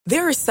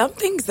There are some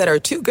things that are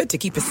too good to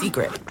keep a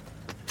secret.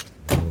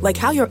 Like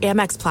how your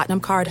Amex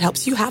Platinum card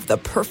helps you have the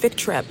perfect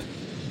trip.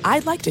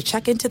 I'd like to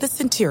check into the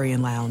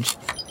Centurion Lounge.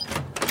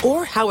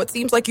 Or how it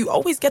seems like you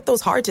always get those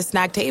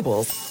hard-to-snag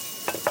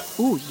tables.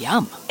 Ooh,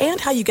 yum.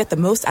 And how you get the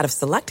most out of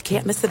select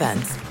can't-miss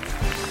events.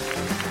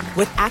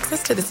 With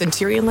access to the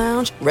Centurion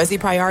Lounge, Resi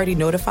Priority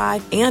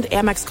Notified, and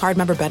Amex card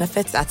member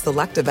benefits at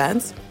select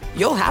events,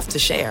 you'll have to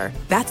share.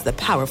 That's the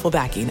powerful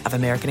backing of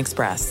American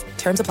Express.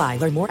 Terms apply.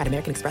 Learn more at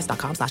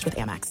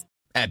americanexpress.com/withAmex.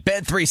 At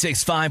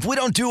Bet365, we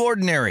don't do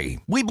ordinary.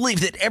 We believe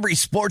that every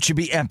sport should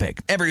be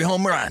epic. Every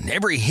home run,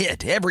 every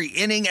hit, every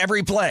inning,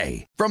 every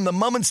play. From the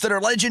moments that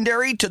are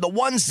legendary to the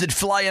ones that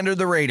fly under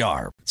the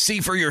radar. See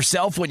for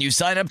yourself when you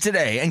sign up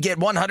today and get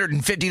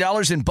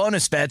 $150 in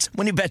bonus bets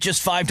when you bet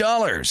just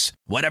 $5.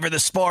 Whatever the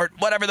sport,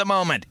 whatever the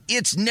moment,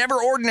 it's never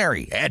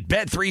ordinary at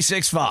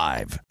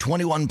Bet365.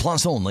 21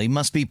 plus only.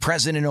 Must be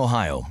present in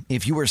Ohio.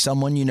 If you or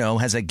someone you know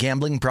has a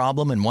gambling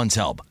problem and wants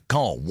help,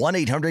 call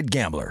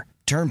 1-800-GAMBLER.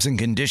 Terms and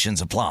conditions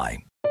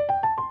apply.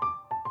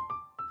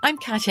 I'm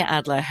Katya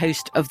Adler,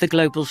 host of The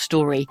Global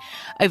Story.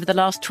 Over the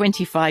last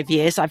 25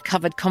 years, I've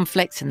covered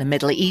conflicts in the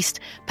Middle East,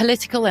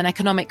 political and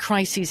economic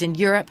crises in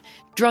Europe,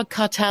 drug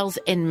cartels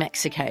in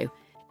Mexico.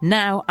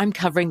 Now I'm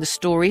covering the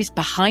stories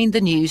behind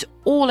the news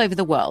all over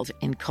the world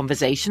in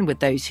conversation with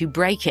those who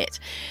break it.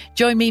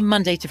 Join me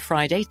Monday to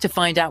Friday to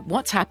find out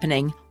what's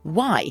happening,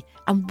 why,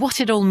 and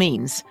what it all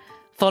means.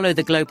 Follow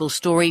The Global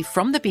Story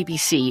from the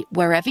BBC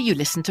wherever you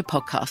listen to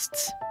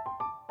podcasts.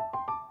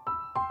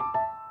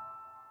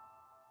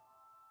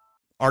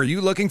 Are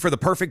you looking for the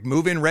perfect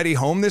move-in ready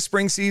home this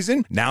spring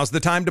season? Now's the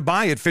time to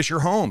buy at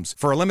Fisher Homes.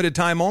 For a limited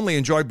time only,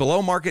 enjoy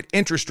below-market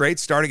interest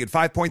rates starting at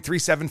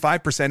 5.375%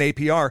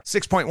 APR,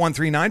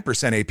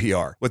 6.139%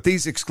 APR. With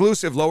these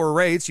exclusive lower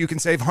rates, you can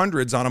save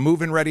hundreds on a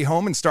move-in ready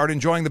home and start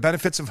enjoying the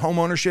benefits of home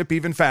ownership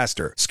even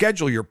faster.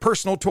 Schedule your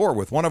personal tour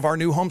with one of our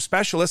new home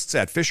specialists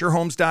at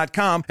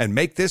FisherHomes.com and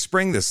make this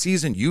spring the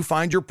season you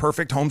find your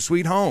perfect home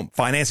sweet home.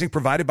 Financing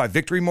provided by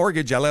Victory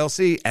Mortgage,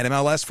 LLC,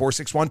 NMLS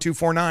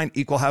 461249,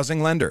 Equal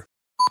Housing Lender.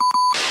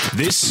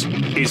 This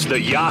is the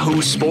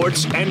Yahoo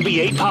Sports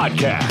NBA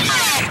Podcast,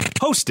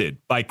 hosted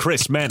by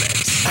Chris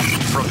Mannix.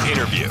 From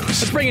interviews,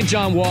 let's bring in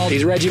John Wall.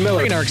 He's Reggie Miller.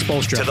 Bring in Eric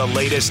Spoelstra. To the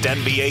latest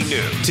NBA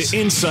news, to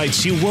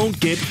insights you won't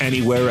get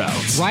anywhere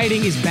else.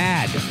 Rioting is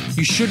bad.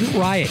 You shouldn't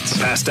riot.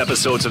 Past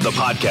episodes of the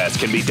podcast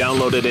can be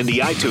downloaded in the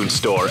iTunes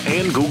Store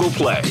and Google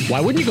Play. Why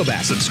wouldn't you go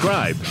back?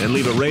 Subscribe and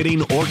leave a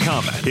rating or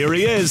comment. Here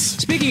he is.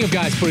 Speaking of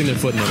guys putting their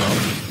foot in the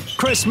road,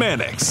 Chris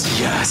Mannix.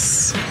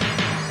 Yes.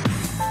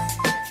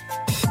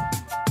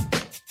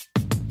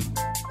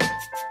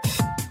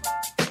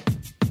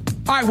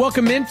 All right,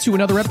 welcome into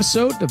another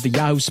episode of the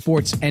Yahoo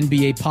Sports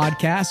NBA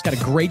Podcast. Got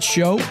a great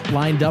show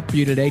lined up for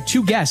you today.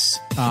 Two guests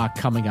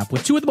coming up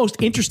with two of the most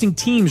interesting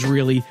teams,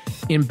 really,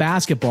 in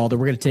basketball that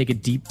we're going to take a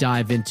deep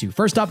dive into.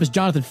 First up is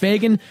Jonathan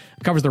Feigen,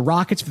 covers the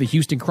Rockets for the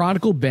Houston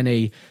Chronicle. Been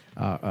a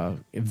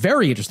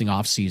very interesting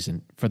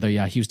offseason for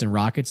the Houston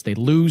Rockets. They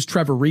lose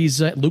Trevor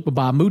Ariza, Luc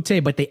Mbah a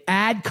Moute, but they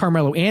add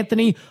Carmelo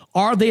Anthony.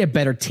 Are they a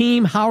better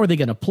team? How are they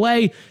going to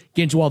play?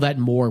 Get into all that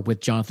and more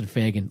with Jonathan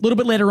Feigen. A little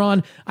bit later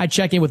on, I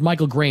check in with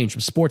Michael Grange from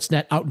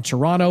Sportsnet out in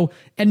Toronto.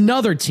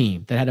 Another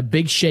team that had a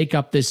big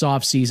shakeup this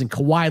offseason.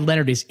 Kawhi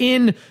Leonard is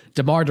in.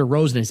 DeMar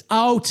DeRozan is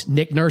out.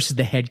 Nick Nurse is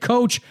the head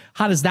coach.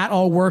 How does that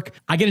all work?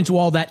 I get into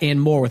all that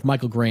and more with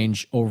Michael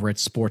Grange over at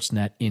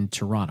Sportsnet in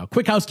Toronto.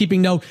 Quick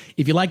housekeeping note.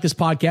 If you like this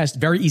podcast,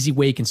 very easy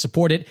way you can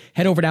support it.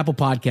 Head over to Apple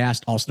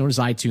Podcast, also known as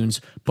iTunes.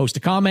 Post a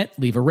comment,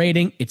 leave a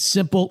rating. It's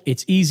simple.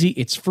 It's easy.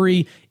 It's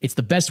free. It's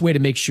the best way to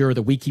make sure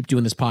that we keep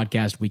doing this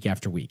podcast week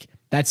after week.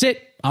 That's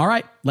it. All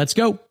right, let's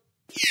go.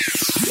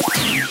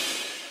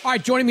 All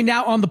right, joining me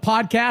now on the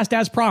podcast,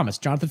 as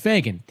promised, Jonathan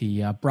Feigen,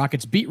 the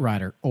Rockets beat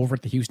writer over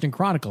at the Houston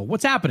Chronicle.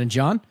 What's happening,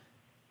 John?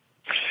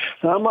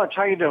 Not much.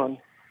 How you doing?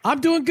 I'm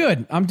doing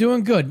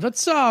good.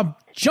 Let's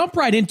jump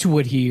right into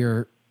it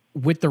here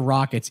with the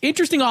Rockets.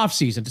 Interesting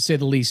offseason, to say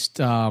the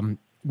least,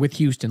 with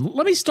Houston.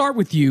 Let me start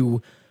with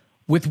you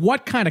with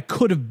what kind of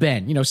could have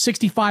been.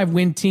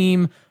 65-win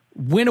team,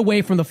 win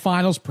away from the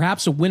finals,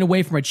 perhaps a win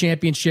away from a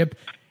championship.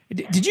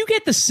 Did you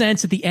get the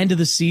sense at the end of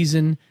the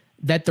season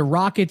that the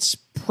Rockets'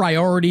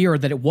 priority, or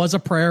that it was a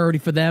priority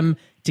for them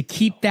to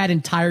keep that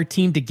entire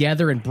team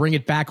together and bring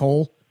it back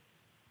whole?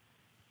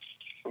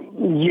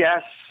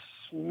 Yes,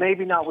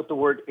 maybe not with the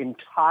word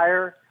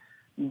entire.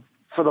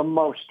 For the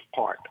most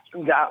part,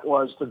 that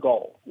was the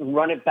goal.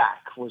 Run it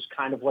back was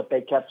kind of what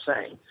they kept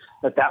saying,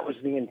 that was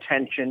the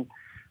intention.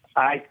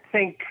 I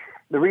think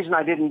the reason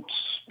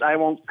I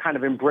won't kind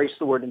of embrace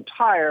the word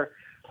entire,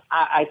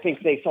 I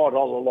think they thought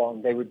all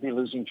along they would be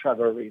losing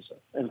Trevor Ariza.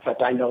 In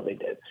fact, I know they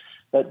did.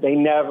 But they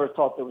never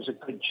thought there was a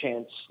good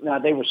chance. Now,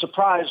 they were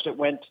surprised it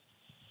went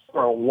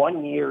for a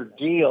one-year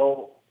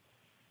deal,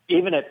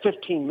 even at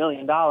 $15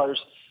 million,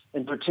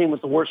 and for a team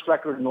with the worst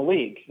record in the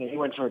league. And he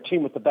went from a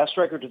team with the best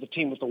record to the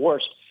team with the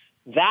worst.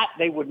 That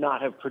they would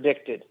not have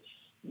predicted.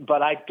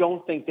 But I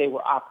don't think they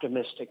were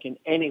optimistic in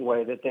any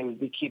way that they would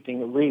be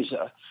keeping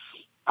Ariza.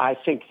 I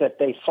think that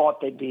they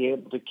thought they'd be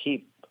able to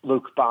keep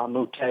Luke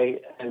Bahamute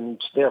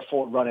and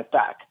therefore run it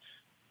back.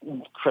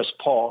 Chris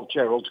Paul,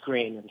 Gerald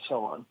Green, and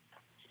so on.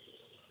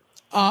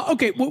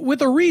 Okay, with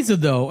Ariza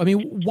though, I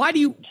mean, why do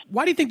you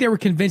think they were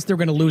convinced they were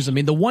going to lose him? I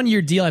mean, the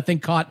 1-year deal I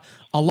think caught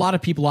a lot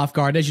of people off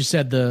guard. As you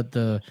said,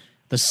 the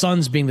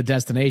Suns being the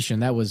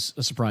destination, that was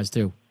a surprise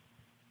too.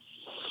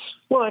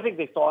 Well, I think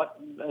they thought,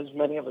 as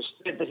many of us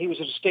did, that he was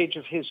at a stage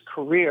of his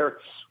career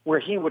where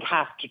he would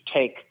have to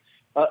take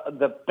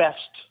the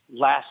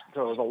last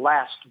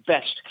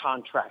best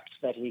contract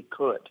that he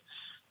could.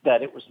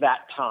 That it was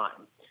that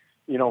time,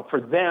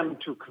 for them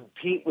to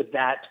compete with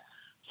that.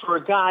 For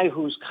a guy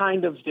who's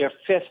kind of their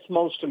fifth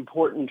most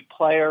important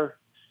player,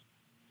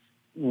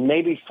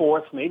 maybe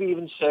fourth, maybe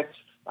even sixth,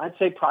 I'd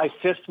say probably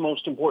fifth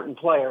most important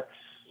player.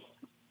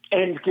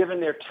 And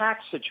given their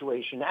tax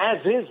situation,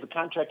 as is the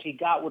contract he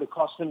got would have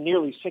cost them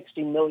nearly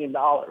 $60 million,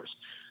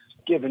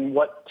 given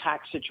what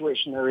tax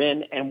situation they're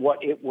in and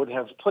what it would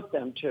have put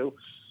them to.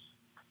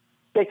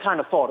 They kind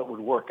of thought it would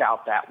work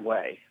out that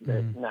way.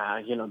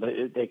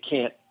 That, they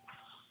can't,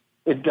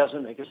 it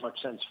doesn't make as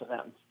much sense for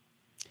them.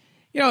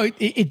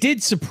 It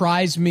did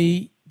surprise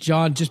me,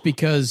 John, just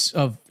because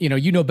of,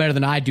 better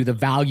than I do, the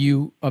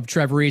value of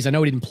Trevor Ariza. I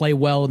know he didn't play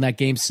well in that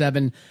Game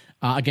 7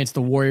 against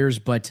the Warriors,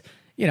 but,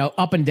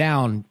 up and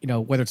down,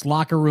 whether it's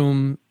locker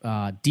room,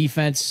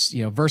 defense,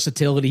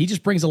 versatility, he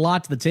just brings a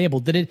lot to the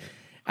table. Did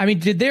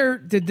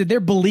their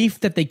belief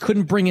that they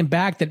couldn't bring him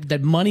back,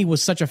 that money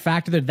was such a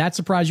factor, did that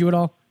surprise you at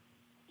all?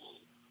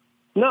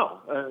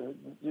 No.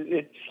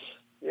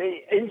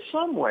 In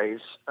some ways,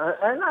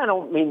 and I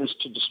don't mean this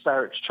to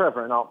disparage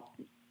Trevor, and I'll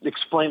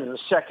explain in a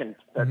second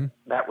that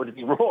that would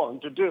be wrong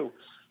to do,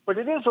 but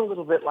it is a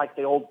little bit like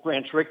the old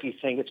Grange Rickey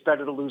thing. It's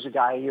better to lose a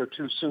guy a year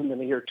too soon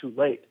than a year too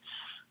late.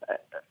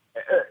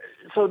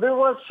 So there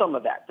was some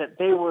of that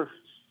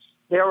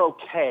they're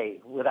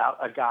okay without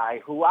a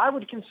guy who I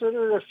would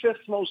consider their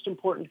fifth most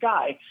important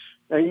guy.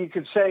 Now you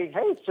could say,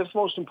 hey, fifth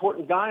most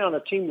important guy on a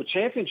team with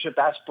championship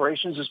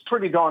aspirations is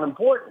pretty darn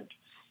important.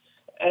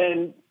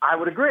 And I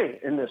would agree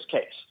in this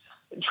case.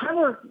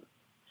 Trevor,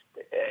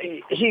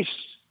 he's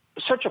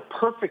such a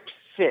perfect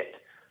fit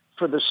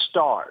for the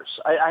stars.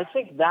 I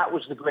think that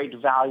was the great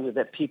value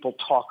that people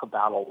talk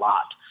about a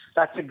lot.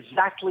 That's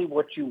exactly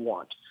what you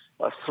want.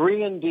 A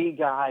 3-and-D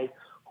guy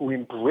who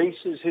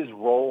embraces his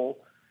role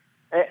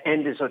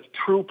and is a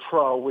true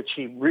pro, which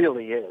he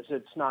really is.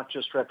 It's not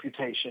just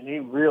reputation. He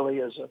really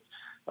is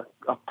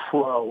a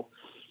pro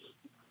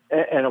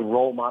and a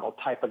role model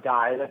type of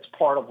guy. That's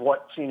part of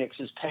what Phoenix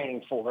is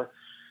paying for.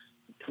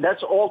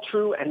 That's all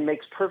true and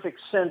makes perfect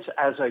sense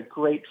as a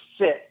great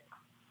fit.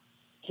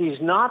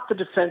 He's not the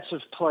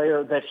defensive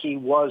player that he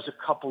was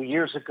a couple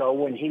years ago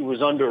when he was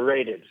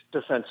underrated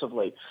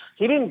defensively.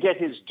 He didn't get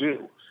his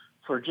due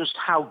for just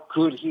how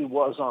good he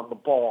was on the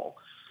ball.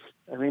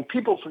 I mean,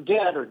 people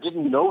forget or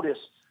didn't notice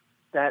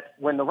that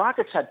when the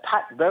Rockets had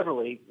Pat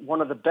Beverly,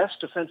 one of the best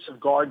defensive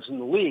guards in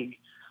the league,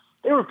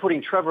 they were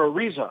putting Trevor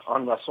Ariza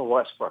on Russell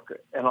Westbrook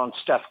and on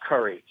Steph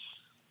Curry.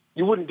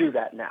 You wouldn't do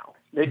that now.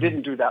 They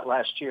didn't do that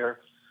last year.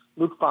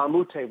 Luke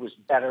Bahamute was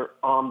better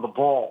on the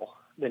ball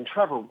than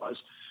Trevor was.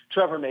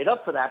 Trevor made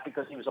up for that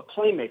because he was a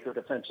playmaker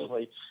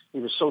defensively. He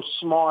was so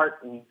smart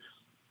and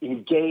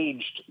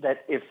engaged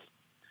that if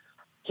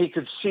he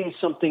could see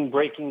something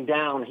breaking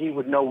down, he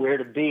would know where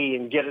to be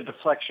and get a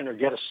deflection or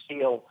get a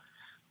steal.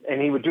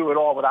 And he would do it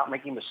all without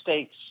making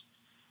mistakes.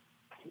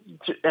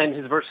 And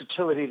his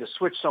versatility to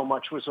switch so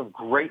much was of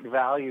great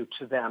value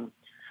to them.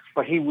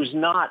 But he was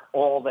not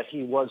all that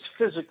he was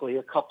physically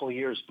a couple of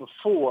years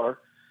before.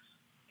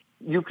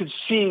 You could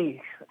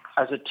see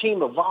as a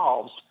team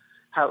evolves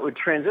how it would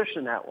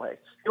transition that way.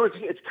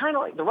 It's kind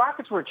of like the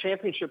Rockets were a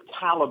championship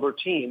caliber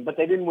team, but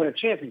they didn't win a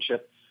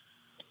championship.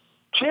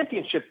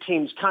 Championship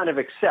teams kind of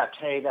accept,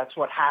 hey, that's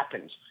what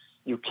happens.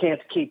 You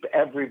can't keep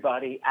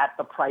everybody at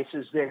the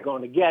prices they're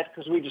going to get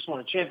because we just won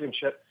a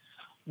championship.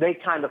 They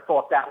kind of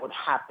thought that would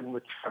happen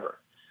with Trevor.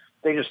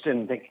 They just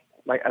didn't think,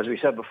 like as we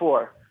said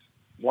before,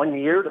 1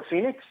 year to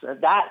Phoenix,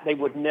 that they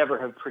would never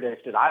have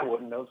predicted. I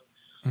wouldn't have.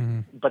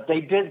 But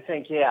they did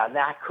think, yeah,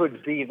 that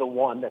could be the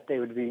one that they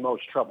would be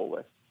most trouble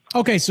with.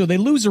 Okay, so they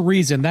lose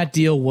Ariza, and that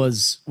deal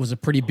was a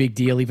pretty big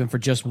deal even for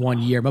just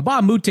 1 year.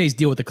 Mbah Mute's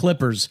deal with the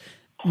Clippers,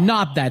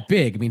 not that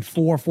big. I mean,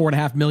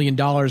 $4.5 million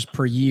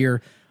per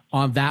year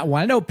on that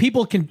one. I know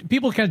people kind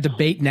of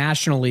debate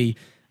nationally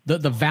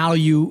the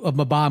value of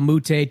Mbah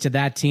Mute to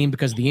that team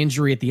because of the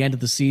injury at the end of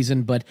the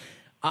season. But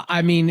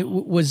I mean,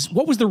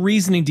 what was the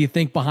reasoning, do you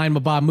think, behind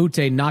Mbah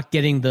Mute not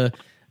getting the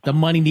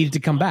money needed to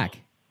come back?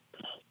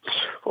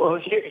 Well,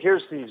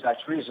 here's the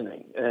exact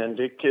reasoning, and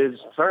it is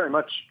very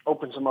much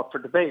opens him up for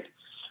debate.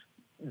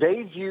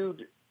 They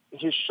viewed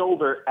his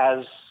shoulder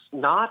as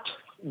not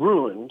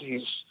ruined.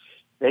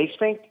 They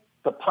think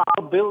the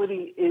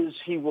probability is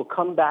he will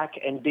come back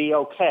and be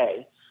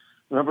okay.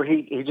 Remember,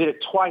 he did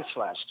it twice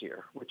last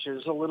year, which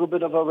is a little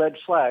bit of a red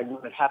flag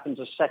when it happens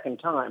a second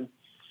time.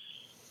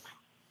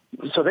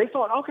 So they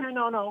thought, okay,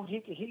 no,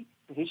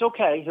 he's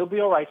okay. He'll be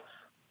all right.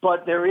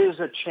 But there is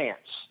a chance.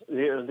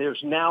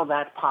 There's now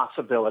that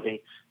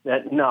possibility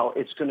that, no,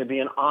 it's going to be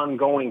an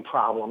ongoing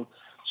problem.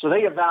 So they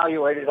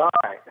evaluated, all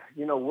right,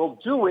 we'll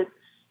do it,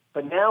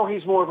 but now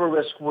he's more of a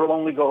risk. We'll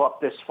only go up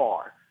this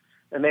far.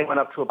 And they went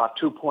up to about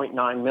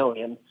 $2.9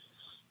 million.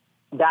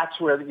 That's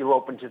where you're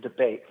open to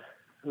debate.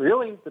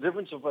 Really, the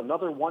difference of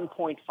another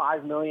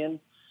 $1.5 million,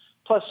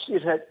 plus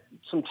it had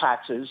some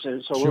taxes,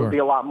 and so it would be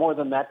a lot more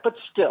than that. But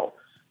still,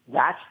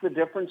 that's the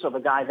difference of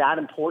a guy that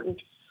important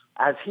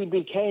as he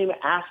became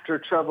after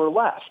Trevor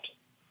left.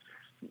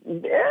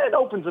 It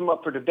opens him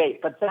up for debate,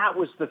 but that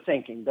was the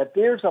thinking, that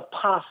there's a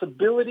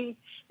possibility.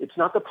 It's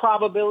not the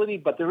probability,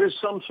 but there is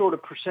some sort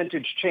of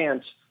percentage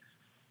chance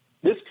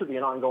this could be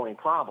an ongoing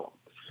problem.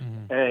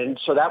 Mm-hmm. And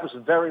so that was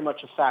very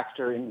much a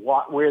factor in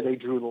where they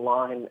drew the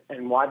line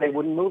and why they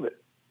wouldn't move it.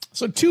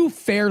 So two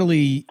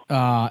fairly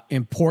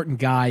important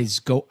guys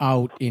go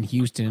out in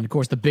Houston, and of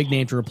course the big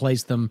name to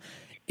replace them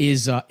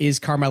is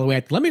Carmelo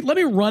Anthony. Let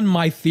me run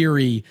my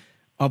theory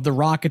of the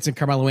Rockets and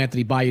Carmelo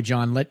Anthony by you,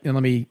 John. Let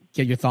me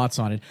get your thoughts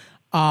on it.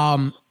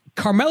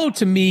 Carmelo,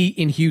 to me,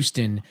 in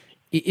Houston,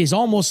 is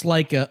almost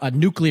like a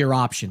nuclear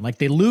option. Like,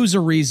 they lose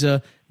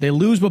Ariza, they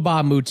lose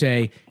Mbah a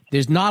Moute.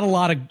 There's not a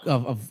lot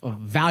of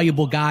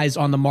valuable guys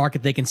on the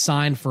market they can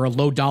sign for a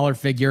low dollar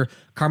figure.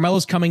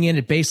 Carmelo's coming in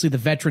at basically the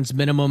veterans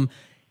minimum.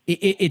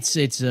 It's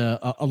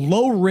a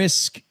low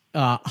risk,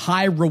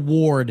 high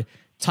reward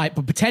type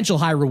of potential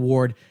high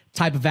reward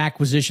type of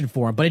acquisition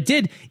for him. But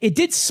it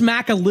did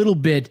smack a little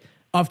bit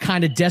of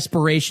kind of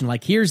desperation.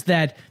 Like, here's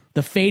the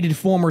faded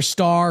former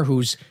star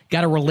who's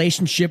got a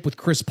relationship with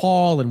Chris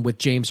Paul and with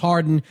James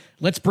Harden.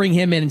 Let's bring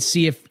him in and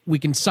see if we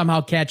can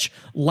somehow catch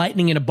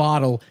lightning in a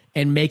bottle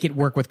and make it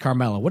work with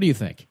Carmelo. What do you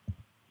think?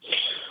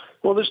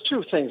 Well, there's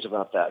two things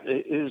about that.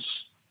 Is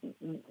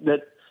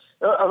that,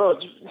 although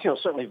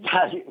it's, certainly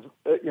value,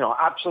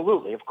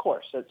 absolutely, of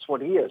course, that's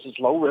what he is. It's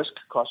low risk,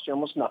 costs you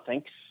almost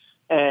nothing,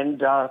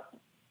 and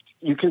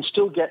you can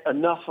still get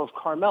enough of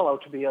Carmelo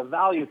to be of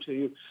value to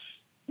you.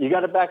 You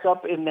got to back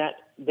up in that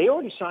they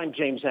already signed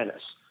James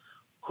Ennis,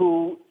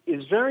 who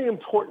is very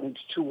important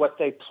to what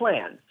they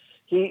plan.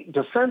 He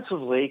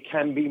defensively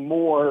can be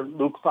more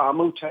Luke Mbah a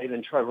Moute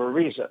than Trevor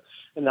Ariza,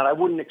 and that I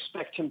wouldn't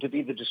expect him to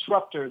be the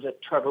disruptor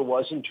that Trevor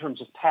was in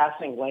terms of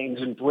passing lanes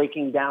and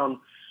breaking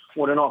down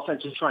what an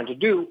offense is trying to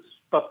do,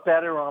 but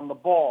better on the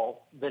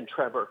ball than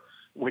Trevor,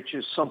 which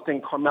is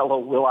something Carmelo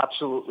will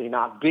absolutely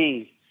not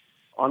be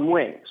on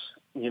wings.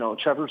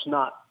 Trevor's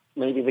not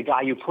maybe the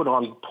guy you put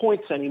on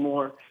points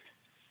anymore.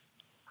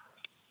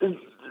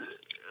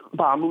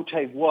 Mbah a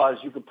Moute was.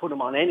 You could put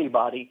him on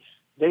anybody.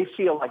 They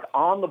feel like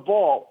on the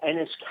ball,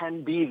 Ennis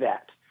can be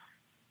that.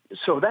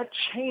 So that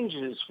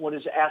changes what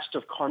is asked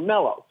of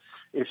Carmelo.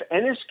 If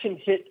Ennis can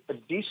hit a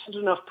decent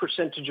enough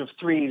percentage of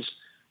threes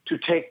to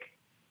take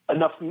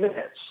enough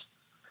minutes,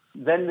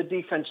 then the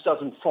defense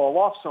doesn't fall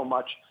off so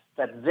much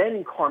that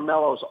then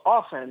Carmelo's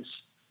offense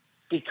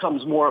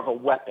becomes more of a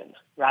weapon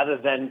rather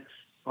than,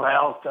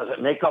 does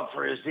it make up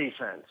for his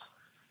defense?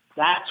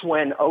 That's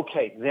when,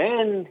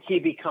 then he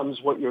becomes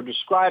what you're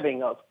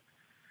describing of,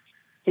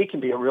 he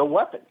can be a real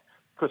weapon.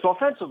 Because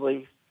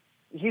offensively,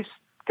 he's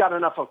got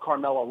enough of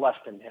Carmelo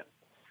left in him.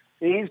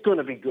 He's going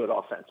to be good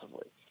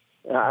offensively.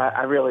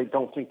 I really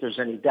don't think there's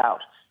any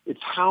doubt.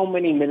 It's how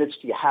many minutes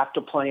do you have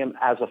to play him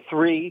as a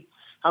three?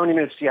 How many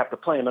minutes do you have to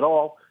play him at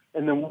all?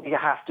 And then what do you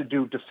have to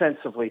do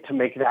defensively to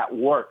make that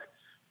work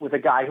with a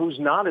guy who's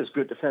not as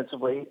good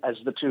defensively as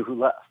the two who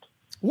left?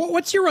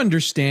 What's your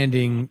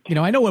understanding?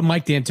 I know what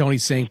Mike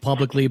D'Antoni's saying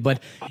publicly,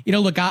 but,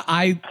 look,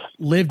 I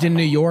lived in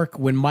New York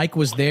when Mike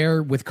was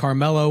there with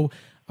Carmelo.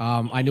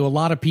 I knew a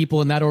lot of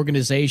people in that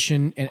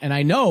organization, and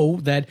I know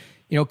that,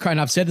 kind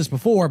of I've said this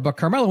before, but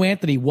Carmelo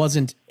Anthony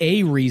wasn't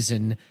a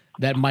reason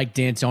that Mike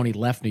D'Antoni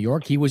left New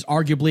York. He was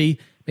arguably,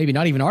 maybe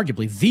not even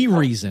arguably, the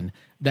reason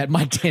that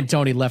Mike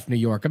D'Antoni left New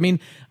York. I mean,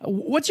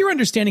 what's your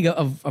understanding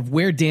of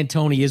where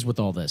D'Antoni is with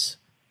all this?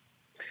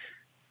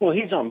 Well,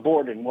 he's on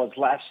board and was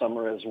last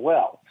summer as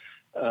well.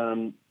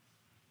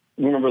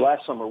 Remember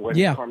last summer when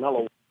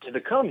Carmelo wanted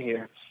to come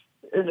here,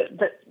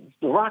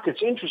 the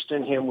Rockets' interest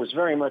in him was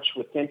very much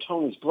with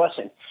D'Antoni's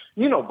blessing.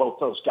 Both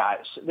those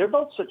guys. They're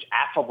both such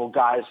affable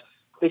guys.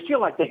 They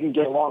feel like they can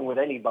get along with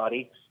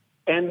anybody,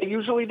 and they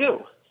usually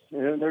do.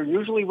 They're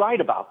usually right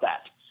about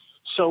that.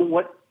 So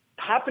what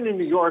happened in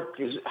New York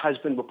has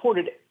been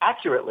reported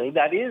accurately.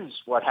 That is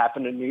what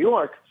happened in New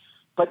York.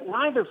 But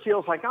neither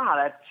feels like,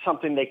 that's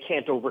something they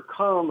can't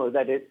overcome or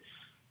that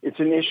it's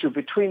an issue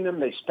between them.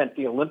 They spent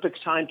the Olympics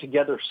time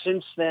together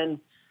since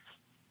then.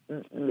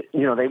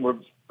 They were,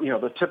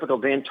 the typical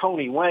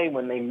D'Antoni way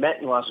when they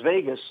met in Las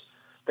Vegas,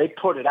 they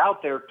put it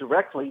out there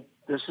directly.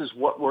 This is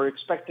what we're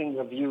expecting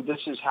of you.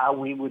 This is how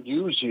we would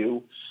use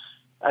you,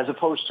 as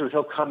opposed to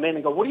he'll come in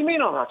and go, what do you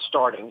mean I'm not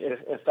starting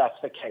if that's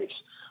the case?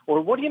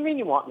 Or what do you mean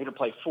you want me to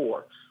play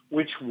four?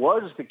 Which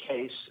was the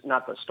case,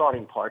 not the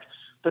starting part,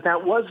 but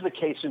that was the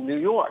case in New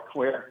York,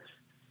 where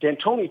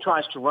D'Antoni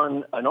tries to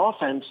run an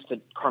offense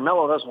that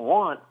Carmelo doesn't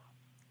want.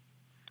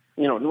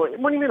 What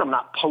do you mean I'm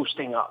not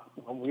posting up?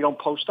 We don't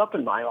post up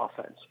in my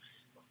offense.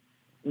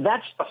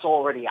 that stuff's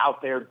already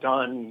out there,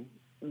 done,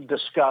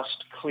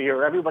 discussed,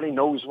 clear. Everybody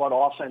knows what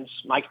offense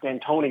Mike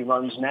D'Antoni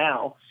runs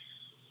now.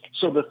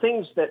 So the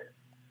things that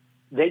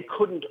they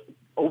couldn't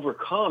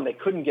overcome, they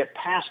couldn't get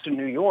past in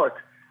New York,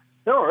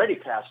 they're already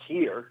past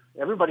here.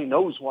 Everybody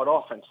knows what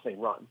offense they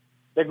run.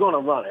 They're going to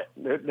run it.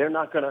 They're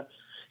not going to.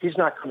 He's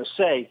not going to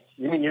say,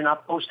 "You mean you're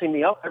not posting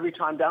me up every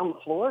time down the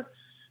floor?"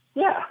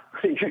 Yeah,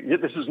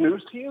 this is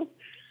news to you.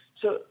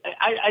 So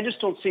I just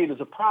don't see it as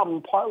a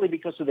problem, partly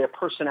because of their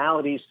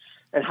personalities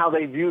and how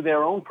they view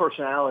their own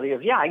personality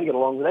of, I can get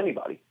along with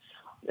anybody.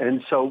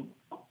 And so,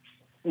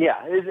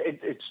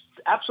 it's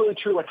absolutely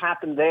true what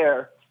happened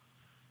there,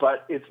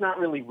 but it's not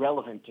really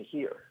relevant to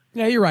here.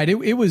 Yeah, you're right.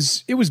 It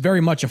was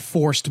very much a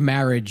forced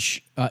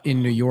marriage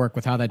in New York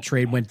with how that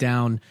trade went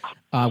down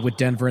with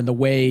Denver, and the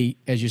way,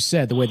 as you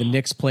said, the way the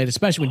Knicks played,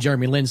 especially when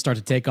Jeremy Lin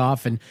started to take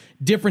off. And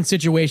different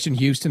situation,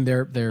 Houston.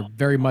 They're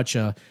very much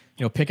a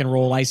pick and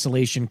roll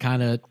isolation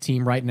kind of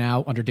team right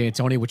now under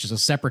D'Antoni, which is a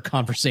separate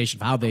conversation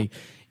of how they,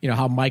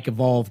 how Mike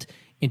evolved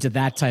into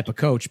that type of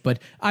coach. But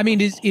I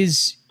mean,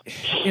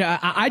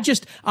 I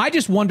just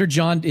wonder,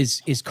 John,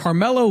 is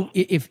Carmelo,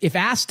 if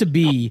asked to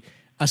be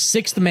a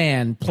sixth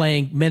man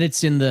playing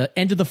minutes in the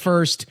end of the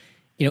first,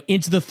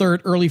 into the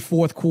third, early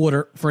fourth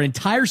quarter for an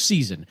entire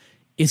season,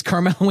 is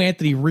Carmelo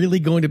Anthony really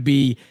going to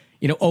be,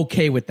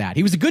 okay with that?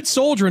 He was a good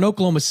soldier in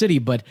Oklahoma City,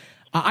 but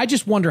I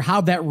just wonder how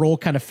that role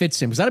kind of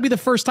fits him, because that'll be the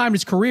first time in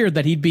his career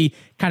that he'd be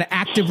kind of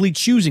actively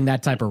choosing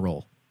that type of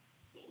role.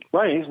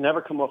 Right. He's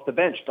never come off the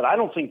bench, but I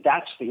don't think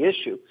that's the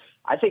issue.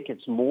 I think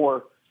it's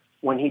more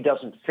when he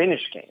doesn't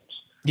finish games.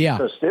 Yeah.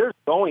 Because there's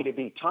going to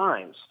be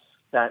times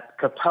that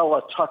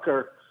Capella,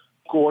 Tucker,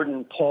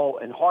 Gordon, Paul,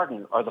 and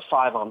Harden are the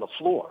five on the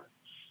floor.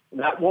 And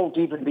that won't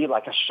even be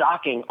like a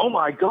shocking, oh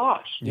my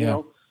gosh, you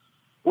know,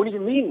 what do you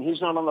mean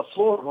he's not on the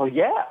floor? Well,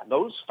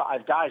 those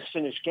five guys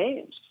finish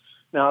games.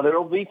 Now, there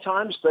will be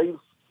times they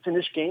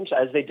finish games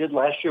as they did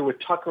last year with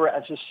Tucker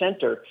as a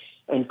center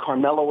and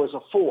Carmelo as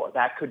a four.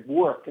 That could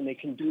work, and they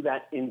can do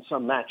that in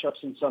some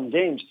matchups in some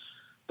games.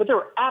 But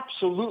there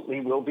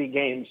absolutely will be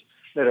games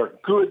that are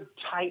good,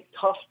 tight,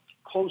 tough,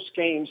 close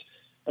games,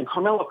 and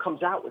Carmelo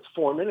comes out with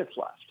 4 minutes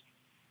left.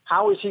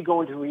 How is he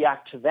going to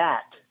react to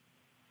that,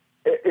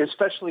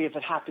 especially if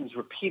it happens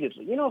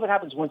repeatedly? If it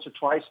happens once or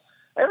twice,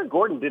 Eric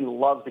Gordon didn't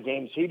love the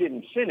games he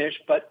didn't finish,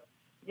 but,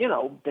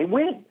 they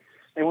win.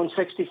 They won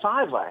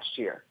 65 last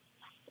year.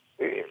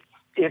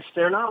 If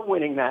they're not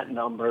winning that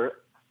number,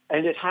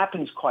 and it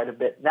happens quite a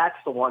bit, that's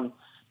the one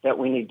that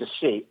we need to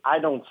see. I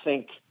don't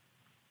think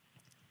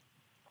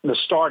the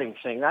starting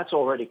thing, that's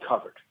already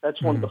covered.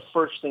 That's one of the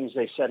first things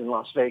they said in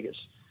Las Vegas.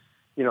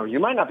 You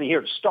might not be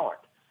here to start.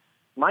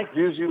 Mike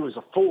views you as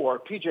a four.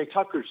 P.J.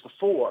 Tucker's the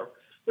four.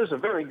 There's a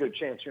very good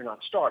chance you're not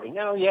starting.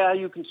 Now,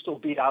 you can still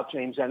beat out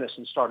James Ennis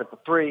and start at the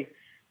three.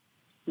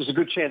 There's a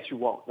good chance you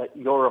won't, that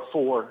you're a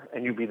four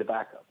and you be the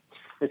backup.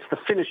 It's the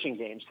finishing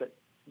games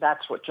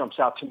that's what jumps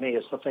out to me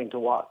as the thing to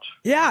watch.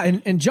 Yeah,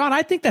 and John,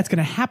 I think that's going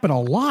to happen a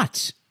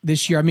lot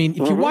this year. I mean,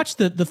 if you watch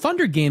the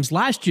Thunder games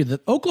last year, the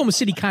Oklahoma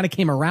City kind of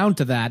came around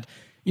to that,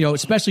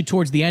 especially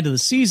towards the end of the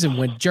season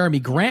when Jeremy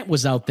Grant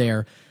was out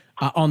there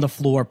on the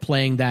floor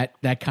playing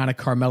that kind of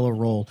Carmelo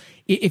role.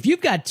 If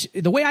you've got,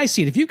 the way I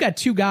see it, if you've got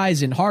two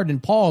guys in Harden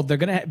and Paul, they're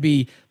going to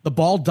be the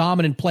ball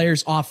dominant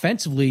players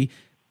offensively.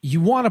 You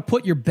want to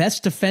put your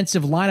best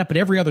defensive lineup at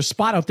every other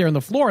spot out there on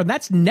the floor, and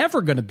that's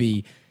never going to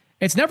be,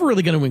 it's never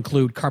really going to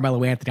include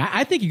Carmelo Anthony.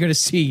 I think you're going to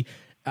see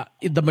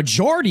the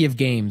majority of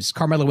games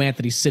Carmelo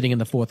Anthony sitting in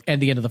the fourth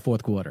and the end of the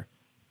fourth quarter.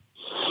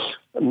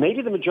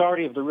 Maybe the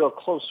majority of the real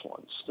close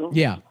ones.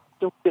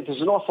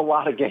 There's an awful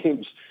lot of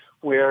games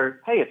where,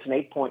 hey, it's an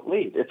 8-point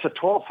lead. It's a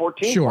 12,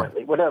 14-point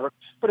lead, whatever.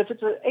 But if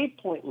it's an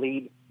 8-point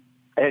lead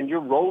and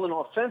you're rolling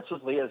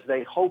offensively as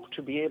they hope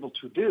to be able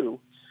to do,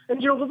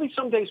 and there'll be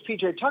some days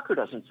P.J. Tucker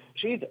doesn't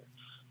finish either.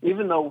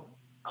 Even though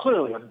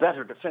clearly a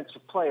better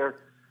defensive player,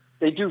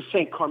 they do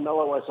think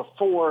Carmelo as a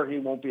four, he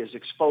won't be as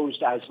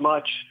exposed as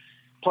much.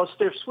 Plus,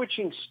 they're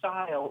switching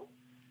style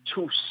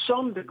to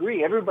some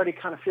degree. Everybody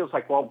kind of feels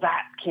like, well,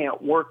 that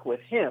can't work with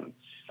him.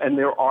 And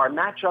there are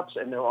matchups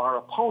and there are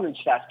opponents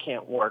that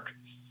can't work.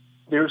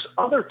 There's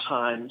other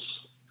times,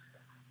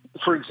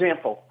 for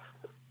example,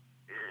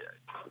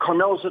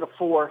 Carmelo's at a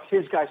four,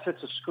 his guy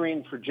sets a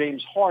screen for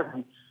James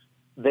Harden,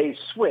 they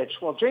switch.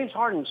 Well, James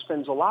Harden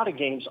spends a lot of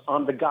games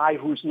on the guy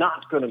who's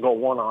not going to go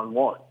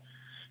one-on-one.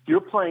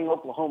 You're playing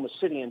Oklahoma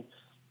City and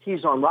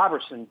he's on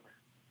Robertson.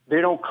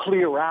 They don't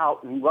clear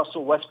out and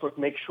Russell Westbrook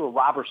makes sure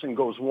Robertson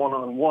goes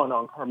one-on-one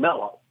on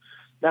Carmelo.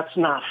 That's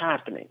not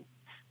happening.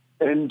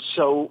 And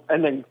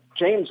then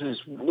James is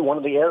one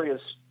of the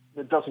areas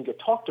that doesn't get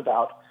talked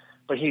about,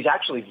 but he's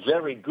actually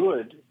very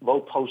good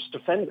low-post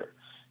defender.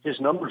 His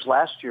numbers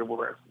last year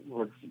were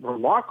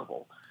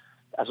remarkable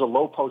as a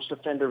low-post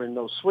defender in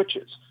those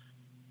switches.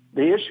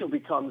 The issue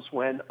becomes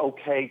when,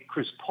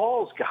 Chris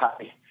Paul's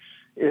guy,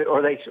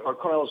 or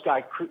Carmelo's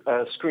guy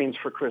screens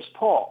for Chris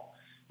Paul.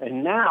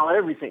 And now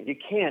everything, you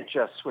can't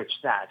just switch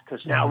that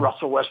because now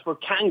Russell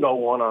Westbrook can go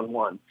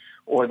one-on-one,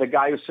 or the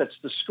guy who sets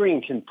the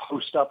screen can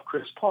post up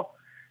Chris Paul.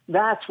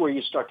 that's where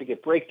you start to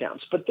get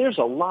breakdowns. But there's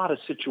a lot of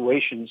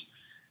situations.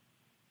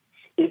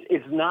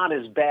 It's not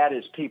as bad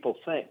as people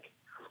think.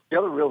 The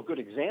other real good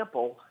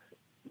example,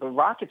 the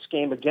Rockets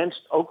game against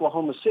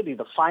Oklahoma City,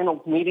 the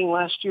final meeting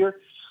last year,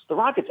 the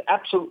Rockets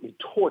absolutely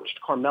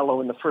torched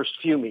Carmelo in the first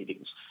few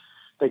meetings.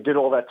 They did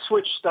all that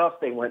switch stuff.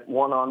 They went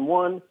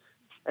one-on-one,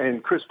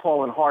 and Chris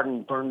Paul and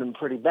Harden burned them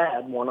pretty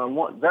bad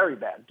one-on-one, very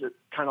bad,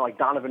 kind of like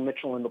Donovan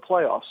Mitchell in the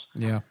playoffs.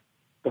 Yeah.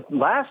 The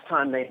last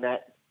time they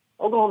met,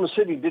 Oklahoma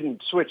City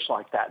didn't switch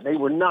like that. They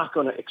were not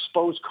going to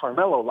expose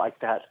Carmelo like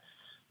that.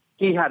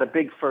 He had a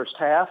big first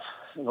half,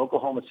 and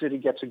Oklahoma City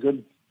gets a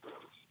good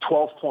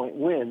 12-point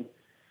win,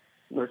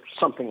 or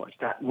something like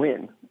that,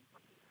 win.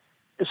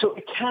 So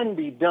it can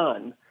be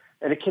done,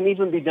 and it can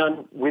even be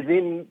done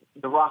within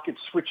the Rockets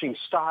switching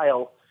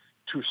style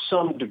to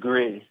some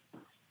degree.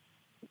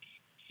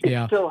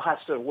 It still has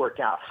to work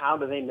out. How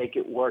do they make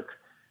it work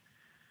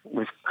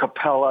with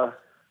Capella,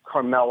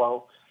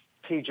 Carmelo,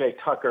 P.J.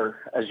 Tucker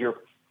as your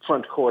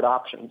front court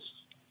options?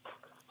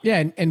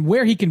 Yeah, and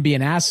where he can be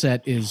an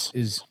asset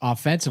is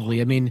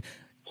offensively. I mean,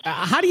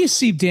 how do you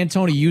see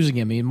D'Antoni using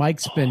him? I mean,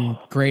 Mike's been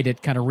great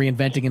at kind of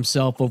reinventing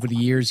himself over the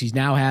years. He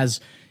now has,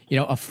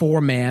 a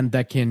four-man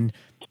that can,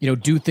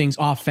 do things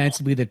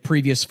offensively that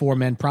previous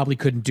four-men probably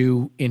couldn't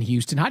do in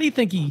Houston. How do you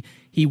think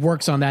he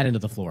works on that end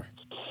of the floor?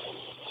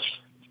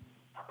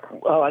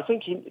 Well, I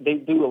think they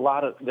do a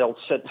lot of. They'll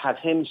have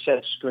him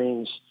set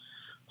screens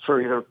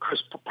for either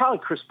probably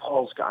Chris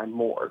Paul's guy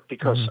more,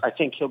 because I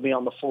think he'll be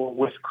on the floor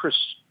with Chris.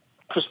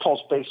 Chris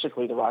Paul's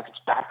basically the Rockets'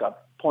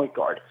 backup point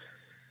guard.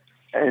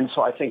 And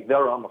so I think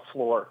they're on the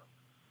floor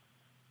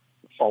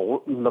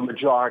the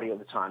majority of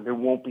the time. There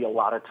won't be a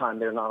lot of time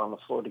they're not on the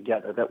floor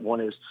together. That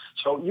one is.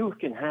 So you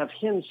can have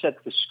him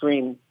set the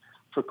screen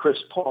for Chris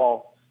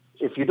Paul.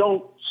 If you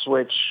don't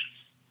switch,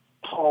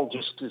 Paul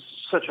just is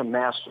such a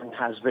master and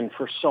has been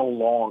for so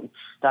long.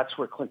 That's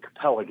where Clint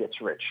Capella gets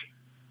rich,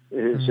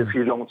 is if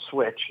you don't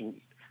switch. And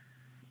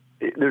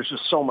there's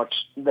just so much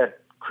that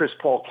Chris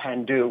Paul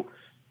can do.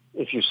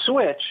 If you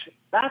switch,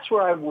 that's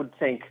where I would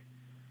think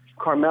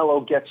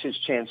Carmelo gets his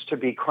chance to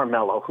be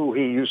Carmelo, who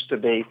he used to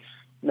be.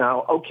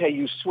 Now, okay,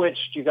 you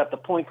switched. You got the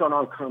point guard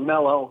on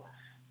Carmelo.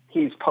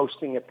 He's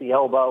posting at the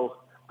elbow.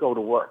 Go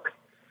to work.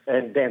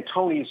 And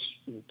D'Antoni's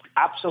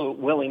absolute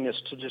willingness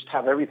to just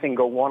have everything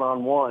go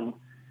one-on-one,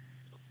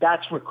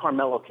 that's where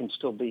Carmelo can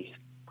still be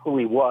who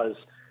he was.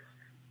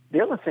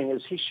 The other thing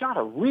is he shot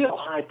a real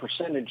high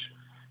percentage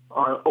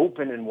on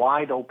open and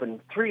wide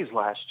open threes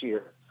last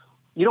year.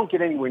 You don't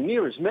get anywhere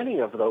near as many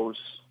of those,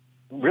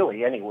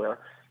 really anywhere,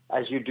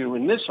 as you do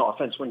in this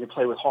offense when you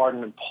play with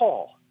Harden and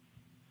Paul.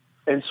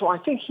 And so I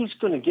think he's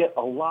going to get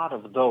a lot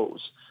of those,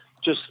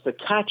 just the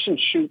catch and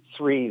shoot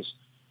threes.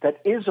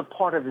 That is a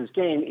part of his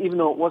game, even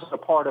though it wasn't a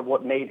part of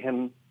what made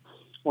him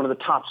one of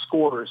the top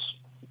scorers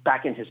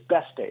back in his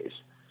best days.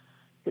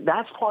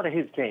 That's part of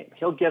his game.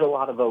 He'll get a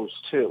lot of those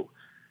too.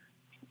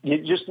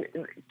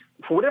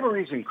 For whatever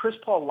reason, Chris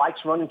Paul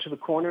likes running to the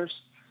corners,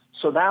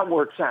 so that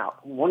works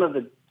out. One of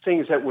the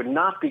things that would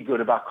not be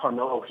good about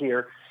Carmelo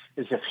here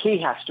is if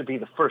he has to be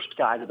the first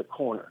guy to the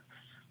corner.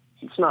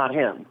 It's not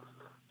him.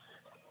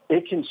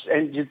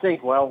 And you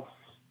think, well,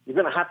 you're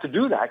going to have to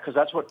do that because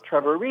that's what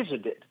Trevor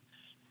Ariza did.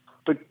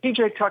 But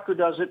P.J. Tucker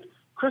does it.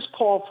 Chris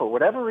Paul, for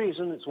whatever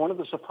reason, it's one of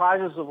the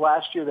surprises of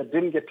last year that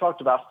didn't get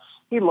talked about.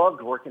 He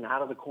loved working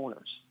out of the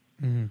corners.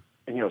 Mm-hmm.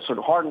 And, sort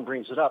of Harden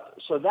brings it up.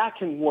 So that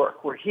can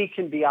work where he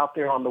can be out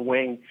there on the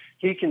wing.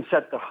 He can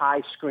set the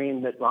high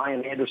screen that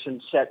Ryan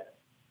Anderson set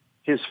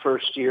his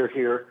first year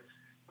here.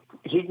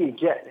 He can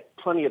get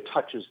plenty of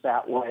touches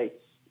that way,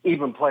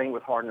 even playing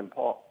with Harden and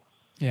Paul.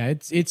 Yeah,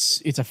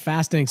 it's a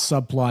fascinating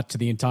subplot to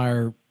the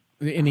entire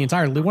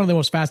league. One of the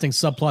most fascinating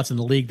subplots in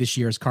the league this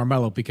year is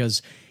Carmelo,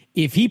 because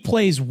if he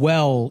plays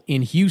well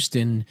in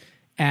Houston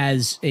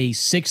as a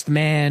sixth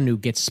man who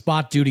gets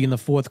spot duty in the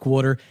fourth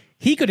quarter,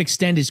 he could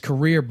extend his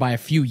career by a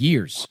few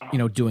years,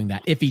 doing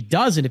that. If he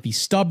doesn't, if he's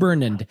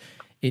stubborn and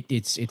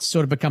it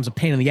sort of becomes a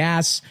pain in the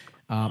ass,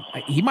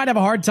 he might have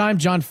a hard time,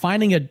 John,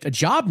 finding a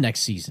job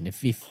next season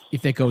if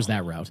it goes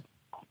that route.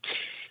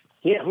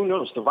 Yeah, who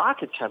knows? The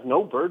Rockets have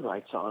no bird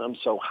rights on him,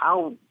 so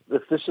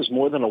if this is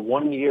more than a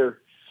one-year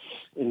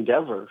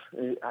endeavor,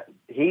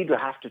 he'd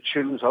have to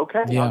choose,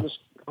 okay, yeah,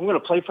 I'm going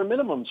to play for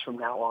minimums from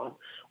now on,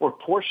 or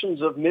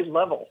portions of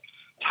mid-level,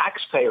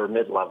 taxpayer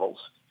mid-levels,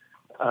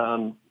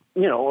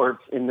 or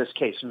in this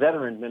case,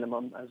 veteran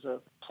minimum as a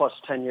plus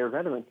 10-year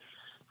veteran.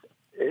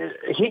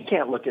 He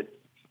can't look at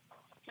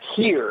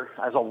here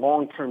as a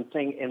long-term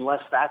thing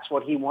unless that's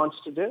what he wants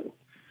to do.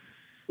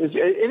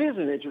 It is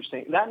an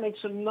interesting, that makes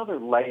another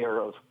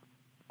layer of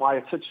why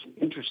it's such an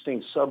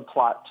interesting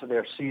subplot to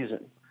their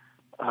season.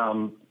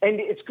 And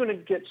it's going to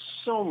get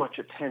so much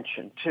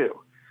attention, too,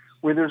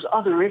 where there's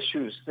other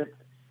issues that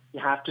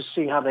you have to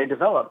see how they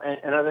develop.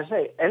 And as I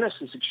say, Ennis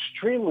is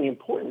extremely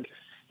important.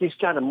 He's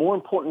got a more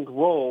important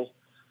role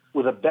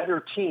with a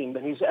better team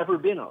than he's ever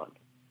been on.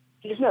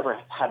 He's never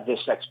had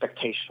this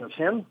expectation of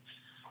him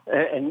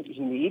and he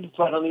need,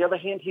 but on the other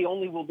hand, he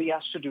only will be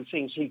asked to do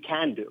things he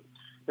can do.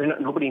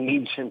 Nobody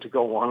needs him to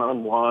go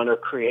one-on-one or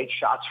create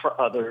shots for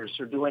others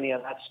or do any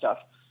of that stuff.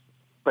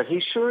 But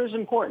he sure is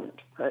important.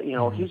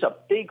 He's a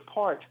big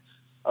part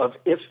of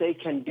if they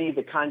can be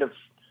the kind of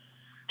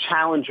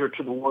challenger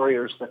to the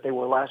Warriors that they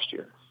were last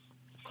year.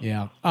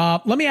 Yeah.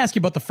 Let me ask you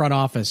about the front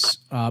office.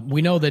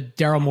 We know that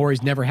Daryl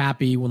Morey's never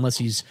happy unless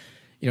he's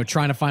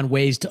trying to find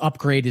ways to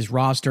upgrade his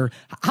roster.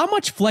 How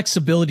much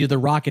flexibility do the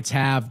Rockets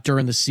have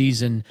during the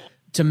season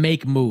to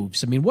make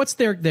moves? I mean, what's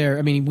their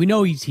I mean, we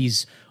know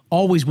he's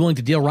always willing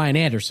to deal Ryan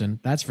Anderson,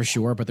 that's for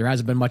sure, but there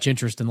hasn't been much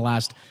interest in the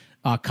last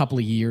couple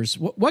of years.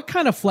 What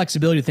kind of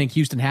flexibility do you think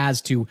Houston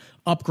has to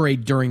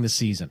upgrade during the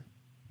season?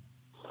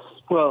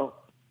 Well,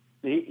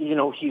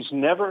 he's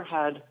never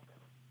had,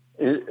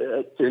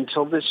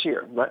 until this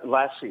year,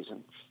 last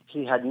season,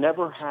 he had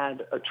never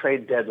had a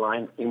trade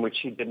deadline in which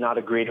he did not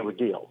agree to a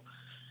deal.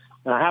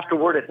 And I have to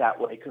word it that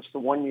way because the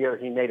one year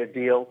he made a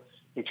deal,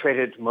 he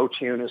traded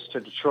Motiunas to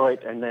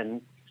Detroit, and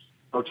then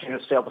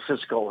Motiunas failed the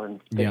physical,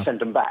 and they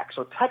sent him back.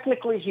 So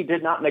technically he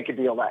did not make a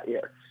deal that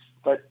year.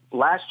 But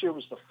last year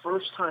was the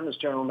first time as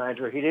general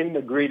manager he didn't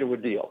agree to a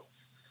deal.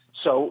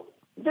 So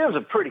there's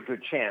a pretty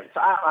good chance.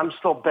 I'm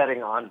still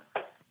betting on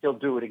he'll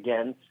do it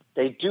again.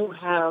 They do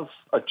have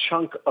a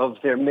chunk of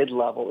their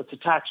mid-level. It's a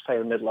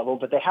taxpayer mid-level,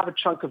 but they have a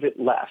chunk of it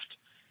left.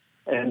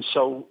 And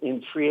so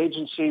in free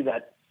agency,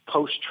 that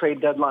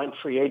post-trade deadline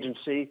free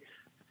agency,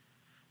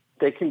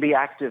 they can be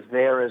active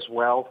there as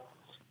well.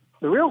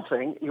 The real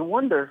thing, you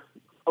wonder,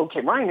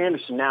 okay, Ryan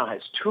Anderson now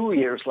has 2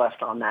 years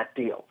left on that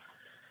deal.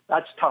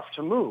 That's tough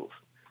to move,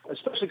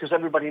 especially because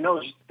everybody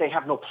knows they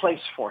have no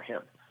place for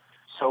him.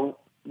 So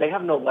they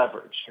have no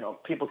leverage.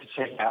 People could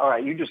say, all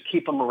right, you just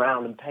keep him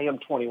around and pay him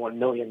 $21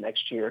 million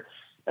next year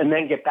and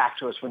then get back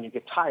to us when you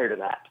get tired of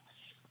that.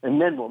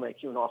 And then we'll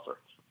make you an offer.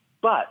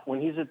 But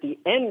when he's at the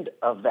end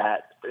of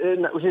that,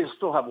 and he'll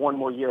still have one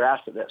more year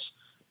after this.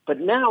 But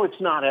now it's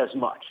not as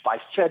much. By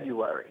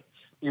February,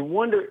 you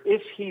wonder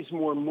if he's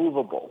more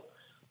movable.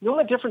 The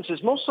only difference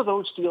is most of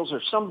those deals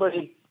are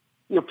somebody,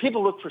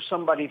 people look for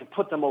somebody to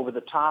put them over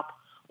the top,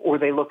 or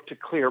they look to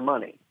clear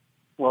money.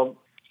 Well,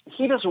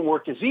 he doesn't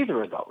work as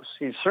either of those.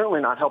 He's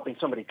certainly not helping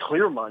somebody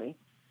clear money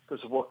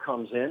because of what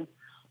comes in.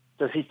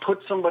 Does he put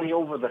somebody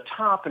over the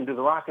top, and do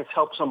the Rockets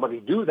help somebody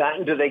do that?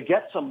 And do they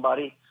get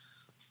somebody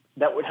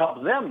that would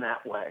help them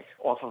that way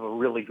off of a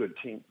really good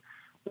team?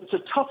 It's a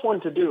tough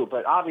one to do,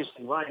 but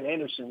obviously Ryan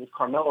Anderson with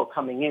Carmelo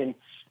coming in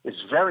is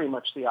very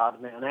much the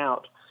odd man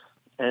out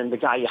and the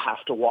guy you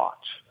have to watch.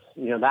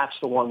 That's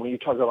the one when you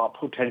talk about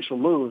potential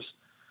moves.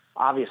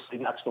 Obviously,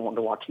 that's the one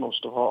to watch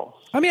most of all.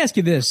 Let me ask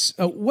you this.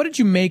 What did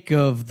you make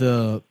of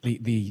the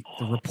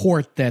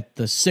report that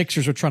the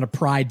Sixers are trying to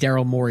pry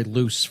Daryl Morey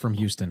loose from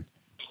Houston?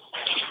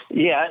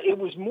 Yeah, it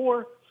was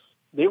more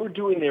they were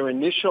doing their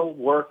initial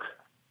work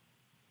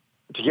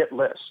to get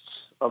lists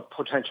of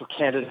potential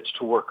candidates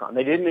to work on.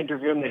 They didn't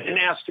interview them. They didn't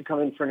ask to come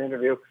in for an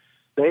interview.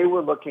 They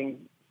were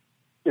looking.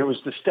 It was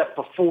the step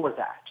before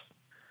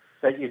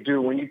that you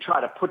do when you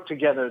try to put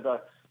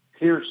together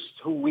here's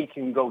who we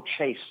can go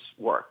chase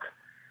work.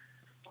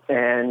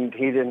 And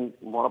he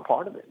didn't want a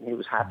part of it. He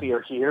was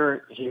happier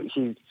here,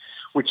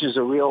 which is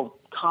a real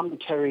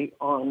commentary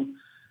on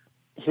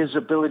his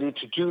ability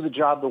to do the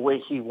job the way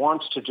he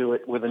wants to do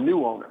it with a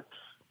new owner.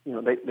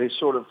 They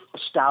sort of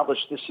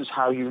established this is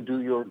how you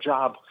do your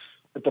job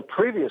with the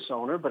previous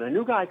owner, but a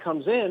new guy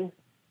comes in,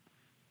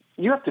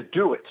 you have to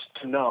do it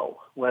to know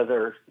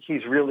whether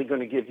he's really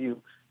going to give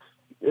you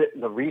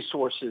the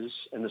resources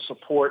and the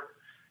support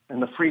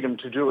and the freedom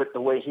to do it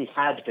the way he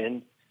had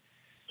been.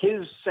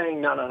 His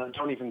saying, no,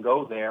 don't even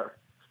go there,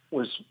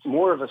 was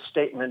more of a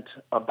statement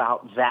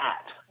about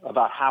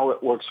how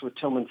it works with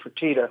Tillman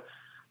Fertitta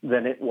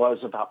than it was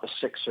about the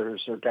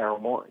Sixers or Daryl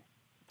Morey.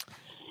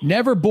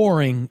 Never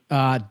boring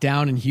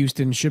down in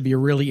Houston. Should be a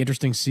really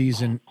interesting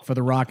season for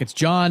the Rockets.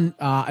 John,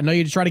 I know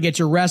you try to get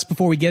your rest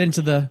before we get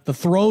into the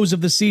throes of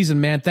the season,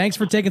 man. Thanks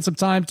for taking some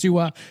time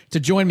to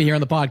join me here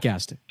on the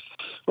podcast.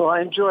 Well,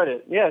 I enjoyed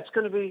it. Yeah, it's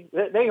going to be –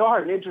 they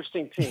are an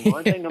interesting team,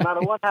 aren't they? No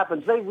matter what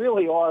happens, they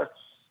really are –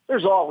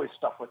 there's always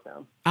stuff with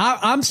them.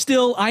 I'm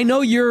still. I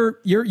know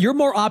you're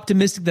more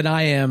optimistic than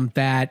I am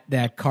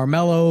that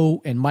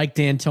Carmelo and Mike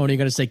D'Antoni are going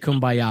to say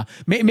kumbaya.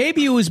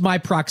 Maybe it was my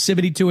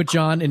proximity to it,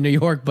 John, in New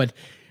York, but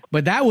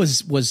that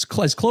was as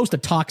close to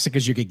toxic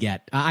as you could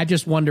get. I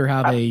just wonder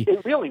how they.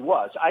 It really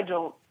was. I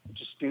don't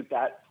dispute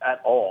that at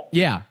all.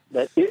 Yeah,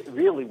 that it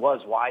really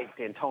was why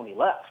D'Antoni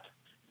left.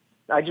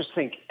 I just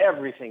think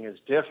everything is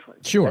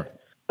different. Sure.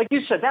 Like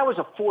you said, that was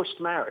a forced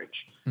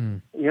marriage.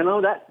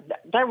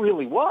 That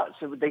really was.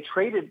 They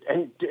traded,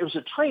 and it was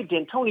a trade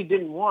D'Antoni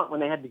didn't want when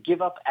they had to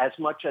give up as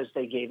much as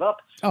they gave up.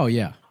 Oh,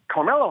 yeah.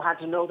 Carmelo had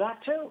to know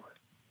that, too.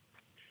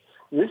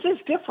 This is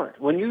different.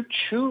 When you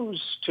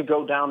choose to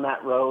go down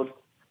that road,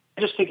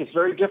 I just think it's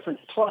very different.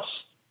 Plus,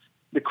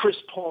 the Chris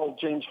Paul,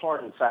 James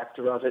Harden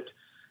factor of it,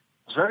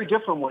 it's very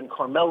different when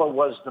Carmelo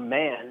was the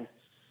man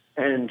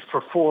and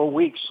for 4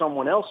 weeks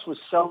someone else was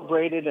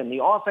celebrated and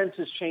the offense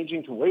is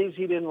changing to ways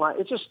he didn't like.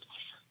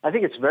 I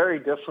think it's a very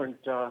different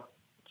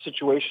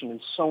situation in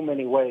so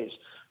many ways.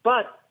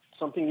 But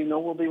something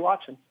we'll be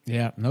watching.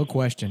 Yeah, no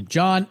question.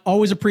 John,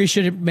 always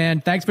appreciate it,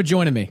 man. Thanks for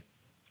joining me.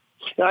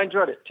 Yeah, I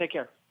enjoyed it. Take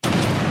care.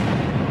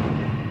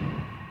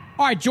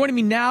 All right, joining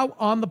me now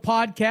on the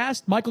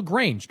podcast, Michael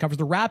Grange, covers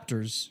the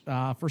Raptors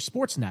for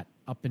Sportsnet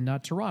up in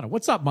Toronto.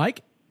 What's up,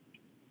 Mike?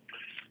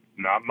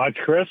 Not much,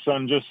 Chris.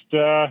 I'm just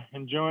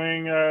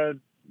enjoying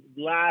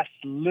last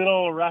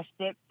little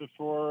respite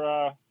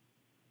before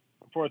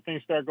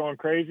things start going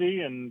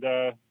crazy, and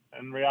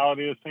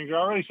reality is things are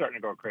already starting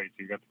to go crazy.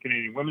 We got the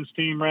Canadian women's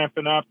team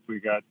ramping up.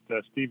 We got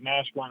Steve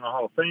Nash going to the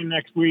Hall of Fame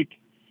next week.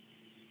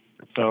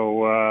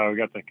 So we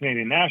got the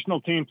Canadian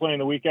national team playing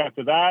the week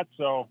after that.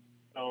 So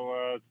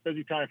it's a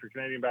busy time for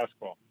Canadian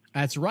basketball.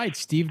 That's right.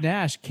 Steve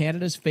Nash,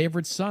 Canada's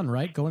favorite son,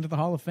 right? Going to the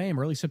Hall of Fame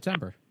early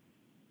September.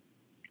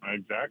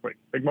 Exactly.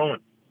 Big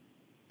moment.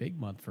 Big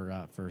month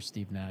for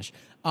Steve Nash.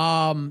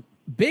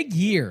 Big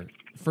year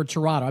for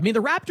Toronto. I mean,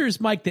 the Raptors,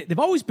 Mike, they've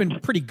always been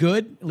pretty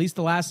good, at least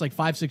the last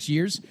 5-6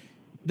 years.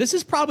 This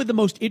is probably the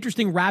most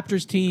interesting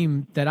Raptors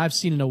team that I've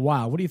seen in a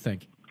while. What do you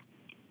think?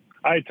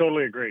 I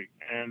totally agree.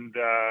 And,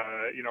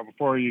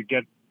 before you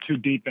get too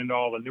deep into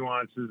all the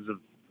nuances of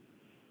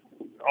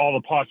all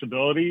the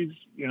possibilities,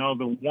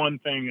 the one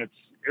thing that's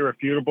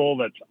irrefutable,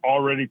 that's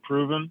already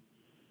proven,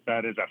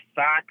 that is a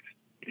fact,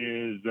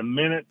 is the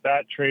minute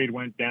that trade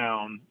went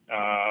down,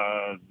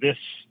 this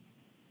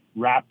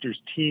Raptors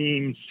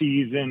team,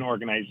 season,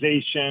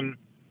 organization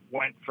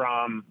went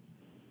from,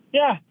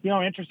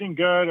 interesting,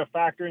 good, a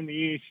factor in the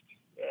East,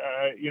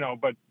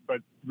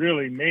 but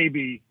really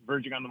maybe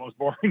verging on the most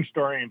boring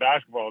story in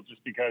basketball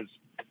just because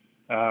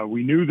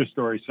we knew the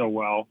story so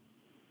well,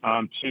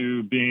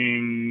 to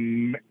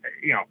being,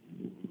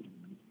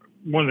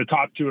 one of the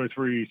top 2 or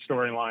 3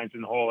 storylines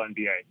in the whole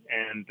NBA.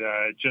 And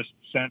just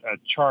sent a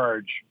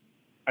charge,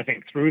 I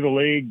think, through the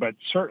league, but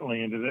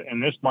certainly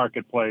in this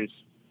marketplace.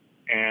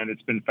 And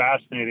it's been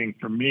fascinating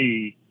for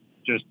me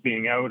just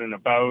being out and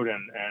about,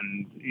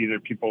 and either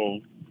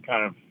people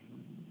kind of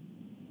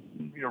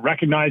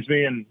recognize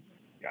me, and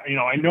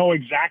I know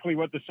exactly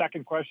what the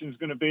second question is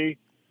going to be,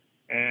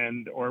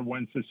 or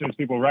as soon as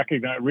people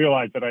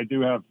realize that I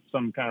do have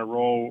some kind of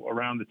role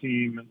around the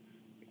team,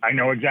 I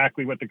know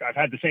exactly I've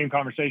had the same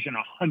conversation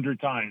 100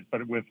 times,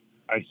 but with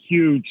a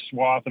huge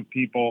swath of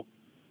people,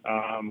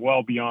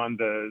 well beyond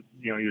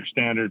your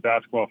standard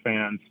basketball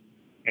fans.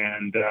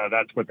 And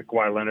that's what the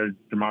Kawhi Leonard,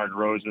 DeMar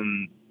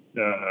DeRozan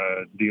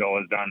deal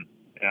has done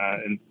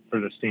for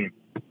this team.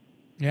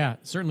 Yeah,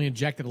 certainly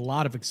injected a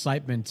lot of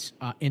excitement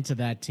into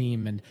that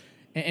team,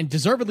 and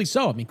deservedly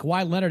so. I mean,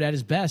 Kawhi Leonard at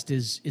his best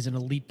is an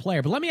elite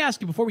player. But let me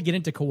ask you, before we get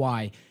into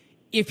Kawhi,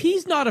 if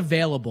he's not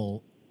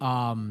available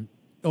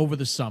over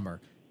the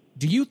summer,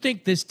 do you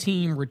think this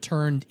team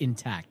returned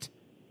intact?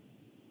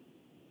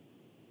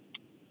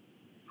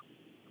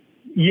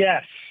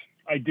 Yes,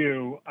 I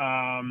do.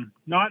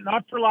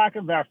 Not for lack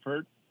of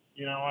effort.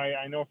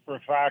 I know for a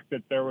fact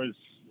that there was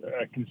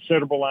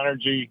considerable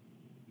energy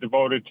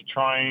devoted to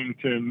trying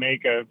to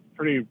make a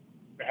pretty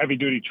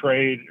heavy-duty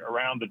trade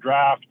around the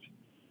draft.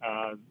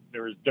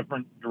 There was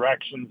different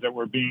directions that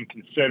were being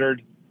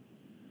considered.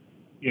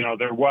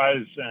 There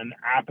was an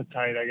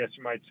appetite, I guess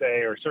you might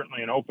say, or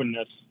certainly an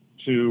openness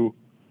to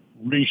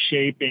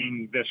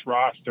reshaping this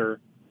roster.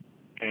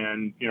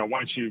 And,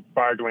 once you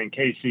fire Dwayne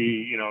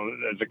Casey,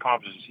 as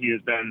accomplished as he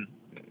has been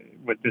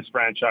with this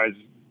franchise,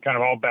 kind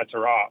of all bets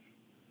are off.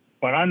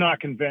 But I'm not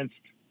convinced,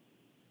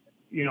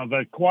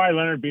 the Kawhi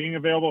Leonard being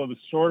available is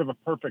sort of a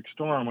perfect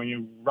storm when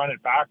you run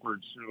it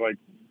backwards.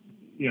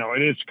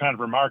 It is kind of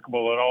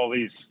remarkable that all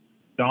these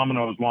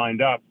dominoes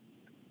lined up.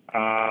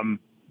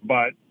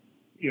 But,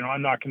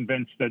 I'm not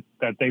convinced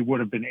that they would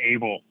have been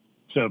able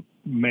to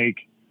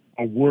make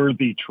a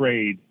worthy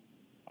trade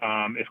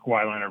if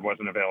Kawhi Leonard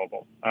wasn't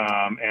available.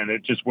 And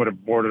it just would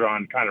have bordered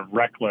on kind of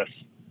reckless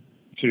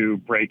to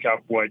break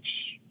up, which,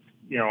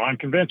 I'm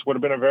convinced would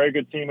have been a very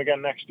good team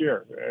again next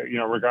year,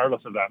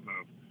 regardless of that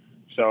move.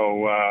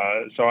 So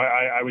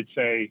I would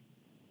say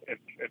if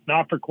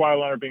not for Kawhi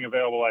Leonard being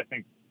available, I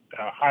think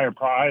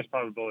highest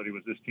probability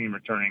was this team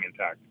returning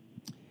intact.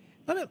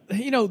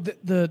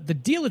 The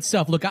deal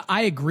itself, look,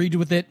 I agreed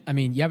with it. I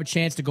mean, you have a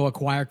chance to go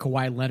acquire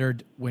Kawhi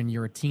Leonard when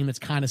you're a team that's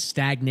kind of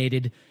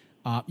stagnated.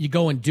 You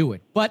go and do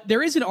it. But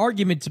there is an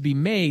argument to be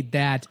made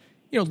that,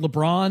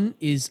 LeBron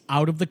is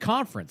out of the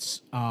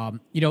conference.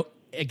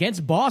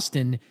 Against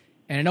Boston,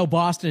 and I know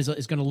Boston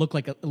is going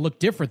to look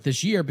different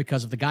this year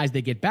because of the guys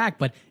they get back,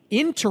 but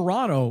in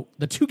Toronto,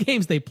 the 2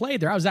 games they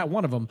played there, I was at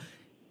one of them,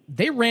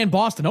 they ran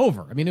Boston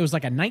over. I mean, it was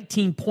like a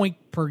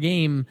 19-point per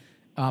game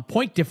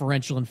point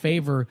differential in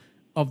favor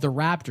of the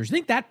Raptors. You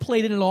think that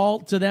played in at all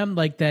to them?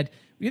 Like that,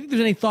 you think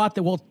there's any thought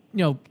that,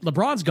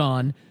 LeBron's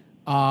gone,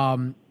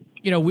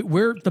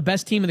 we're the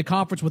best team in the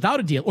conference without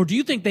a deal? Or do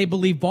you think they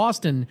believe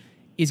Boston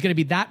is going to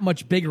be that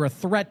much bigger a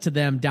threat to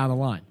them down the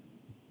line?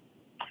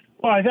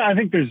 Well, I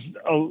think there's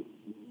a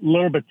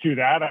little bit to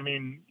that. I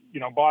mean,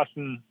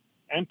 Boston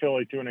and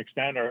Philly to an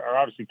extent are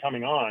obviously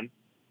coming on,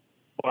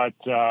 but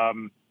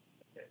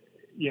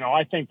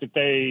I think that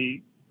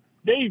they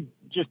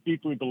just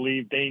deeply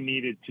believed they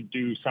needed to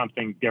do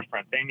something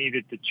different. They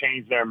needed to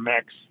change their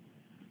mix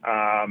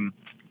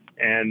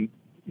And,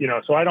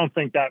 so I don't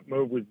think that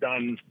move was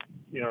done,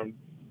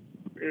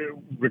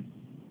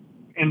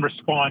 in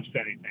response to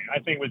anything. I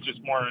think it was just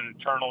more an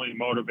internally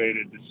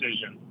motivated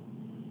decision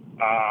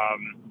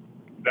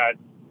that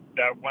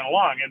went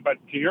along. But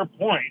to your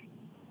point,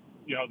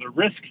 the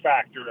risk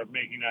factor of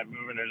making that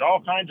move, and there's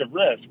all kinds of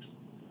risks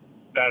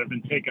that have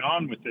been taken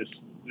on with this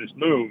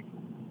move,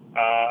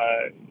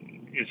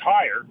 is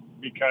higher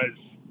because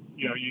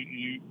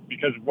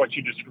because of what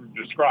you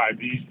described.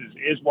 The East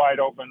is wide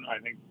open. I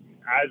think,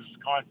 as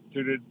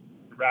constituted,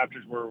 the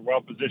Raptors were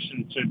well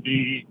positioned to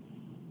be,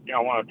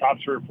 one of the top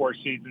 3 or 4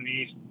 seeds in the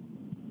East,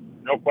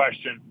 no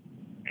question.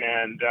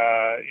 And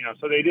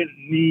so they didn't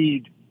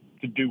need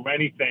to do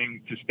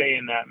anything to stay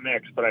in that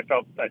mix. But I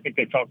think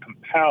they felt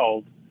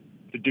compelled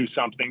to do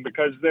something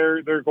because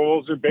their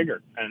goals are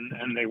bigger,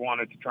 and they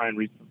wanted to try and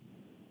reach them.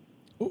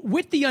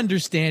 With the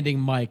understanding,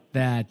 Mike,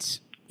 that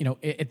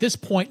at this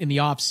point in the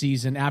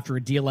offseason, after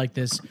a deal like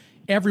this,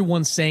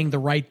 everyone's saying the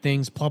right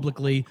things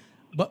publicly.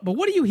 But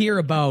what do you hear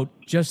about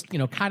just,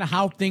 kind of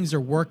how things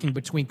are working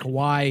between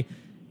Kawhi,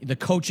 the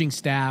coaching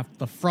staff,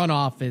 the front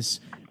office,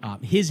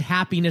 his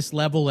happiness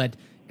level at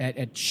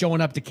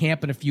showing up to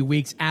camp in a few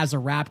weeks as a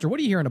Raptor? What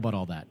are you hearing about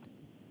all that?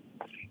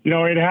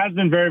 It has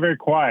been very, very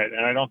quiet,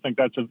 and I don't think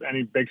that's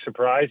any big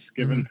surprise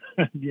given,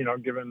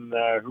 given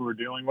who we're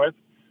dealing with.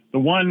 The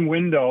one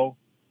window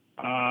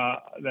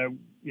that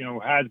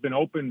has been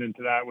opened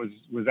into that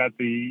was at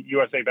the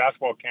USA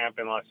basketball camp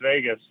in Las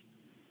Vegas.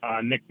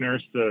 Nick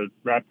Nurse, the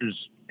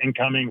Raptors'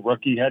 incoming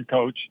rookie head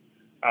coach,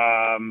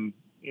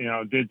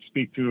 did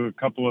speak to a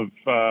couple of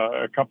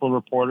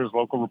reporters,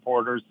 local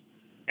reporters,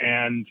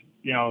 and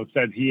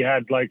said he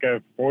had like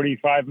a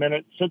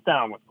 45-minute sit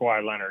down with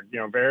Kawhi Leonard,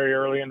 very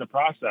early in the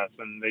process,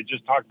 and they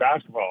just talked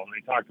basketball and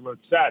they talked about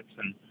sets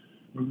and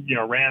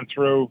ran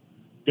through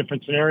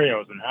different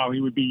scenarios and how he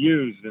would be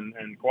used, and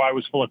Kawhi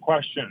was full of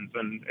questions,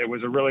 and it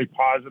was a really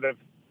positive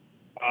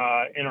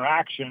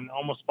interaction,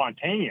 almost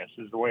spontaneous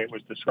is the way it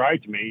was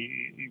described to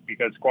me,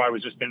 because Kawhi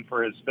was just in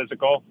for his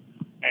physical,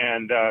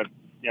 and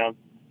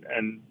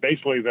and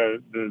basically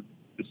the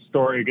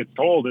story gets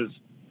told is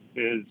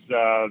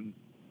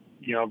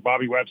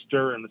Bobby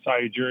Webster and the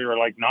Saudi jury were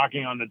like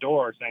knocking on the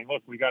door saying,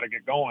 look, we got to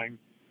get going,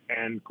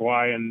 and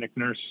Kawhi and Nick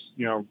Nurse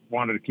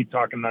wanted to keep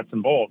talking nuts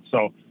and bolts,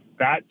 so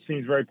that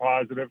seems very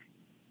positive.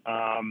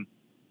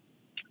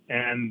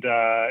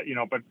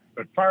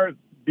 But far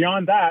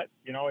beyond that,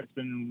 it's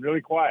been really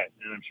quiet,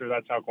 and I'm sure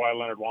that's how Kawhi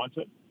Leonard wants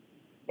it.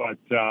 But,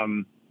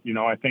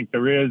 I think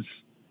there is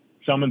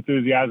some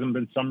enthusiasm,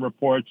 been some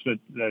reports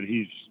that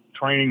he's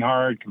training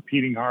hard,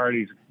 competing hard.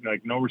 He's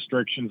like no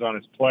restrictions on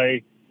his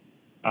play,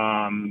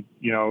 in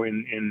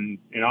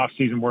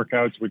off-season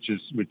workouts, which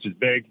is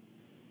big.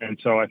 And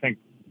so I think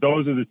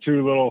those are the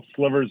two little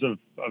slivers of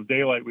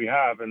daylight we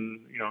have.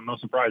 And, no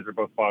surprise, they're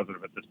both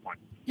positive at this point.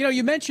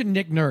 You mentioned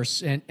Nick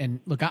Nurse, and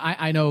look,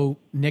 I know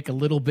Nick a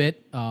little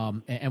bit.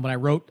 And when I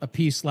wrote a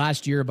piece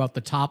last year about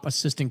the top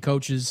assistant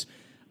coaches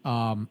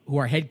who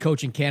are head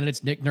coaching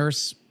candidates, Nick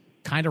Nurse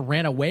kind of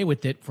ran away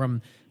with it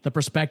from the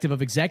perspective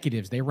of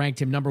executives. They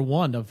ranked him number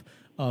 1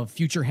 of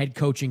future head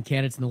coaching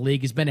candidates in the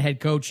league. He's been a head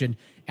coach and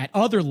at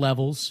other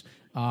levels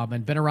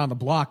and been around the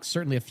block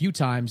certainly a few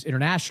times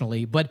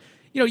internationally. But,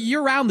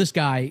 you're around this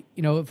guy,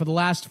 for the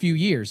last few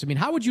years. I mean,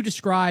 how would you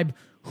describe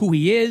who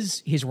he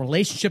is, his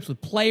relationships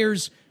with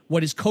players,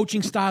 what his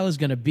coaching style is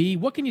going to be?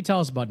 What can you tell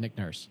us about Nick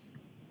Nurse?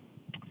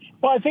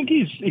 Well, I think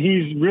he's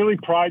really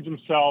prides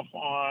himself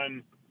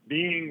on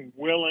being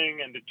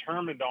willing and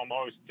determined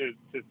almost to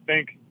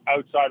think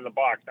outside of the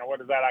box. Now, what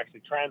does that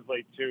actually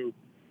translate to?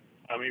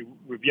 I mean,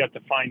 we've yet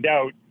to find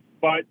out.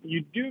 But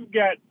you do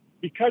get,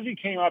 because he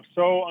came up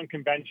so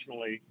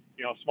unconventionally,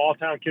 small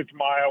town kid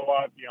from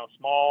Iowa,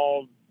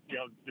 small,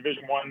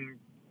 Division I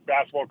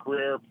basketball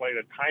career, played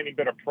a tiny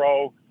bit of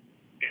pro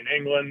in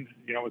England,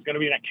 was going to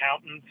be an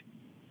accountant,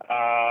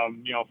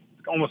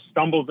 almost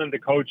stumbles into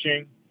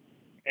coaching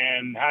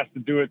and has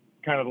to do it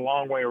kind of the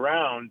long way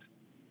around.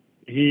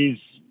 He's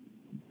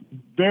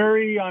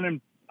very I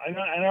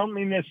don't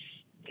mean this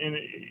in,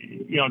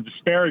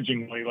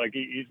 disparagingly, like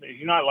he's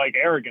not like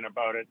arrogant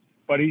about it,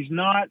 but he's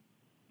not,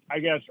 I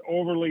guess,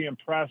 overly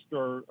impressed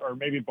or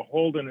maybe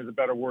beholden is a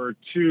better word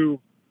to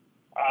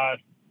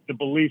the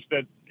belief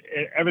that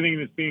everything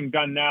that's being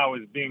done now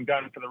is being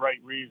done for the right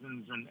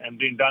reasons and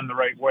being done the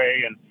right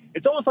way. And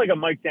it's almost like a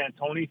Mike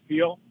D'Antoni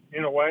feel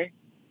in a way.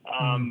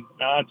 Now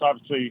that's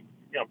obviously,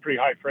 pretty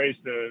high praise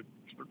to,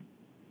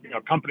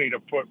 company to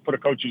put a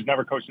coach who's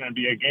never coached an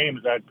NBA game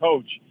as a head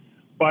coach.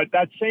 But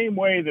that same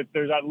way that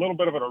there's that little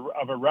bit of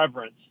a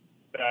reverence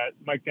that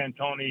Mike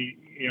D'Antoni,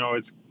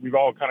 we've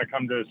all kind of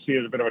come to see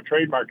as a bit of a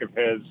trademark of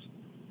his.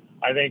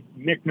 I think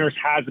Nick Nurse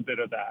has a bit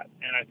of that.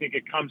 And I think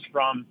it comes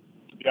from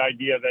the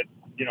idea that,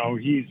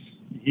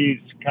 he's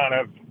kind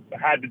of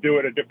had to do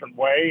it a different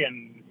way,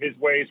 and his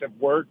ways have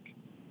worked.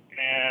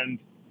 And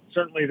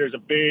certainly there's a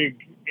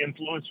big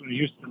influence from the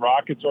Houston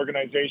Rockets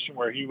organization,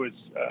 where he was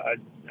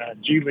a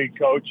G League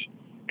coach,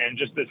 and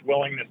just this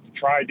willingness to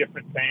try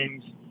different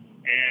things,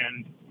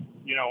 and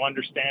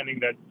understanding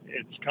that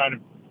it's kind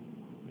of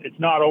it's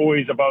not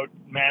always about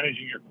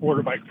managing your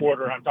quarter by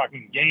quarter. I'm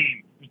talking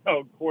game,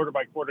 quarter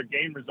by quarter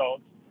game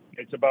results.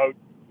 It's about,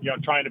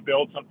 trying to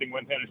build something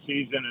within a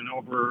season and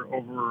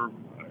over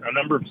a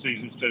number of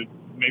seasons to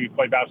maybe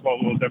play basketball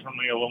a little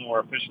differently, a little more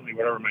efficiently,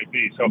 whatever it might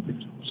be. So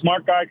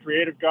smart guy,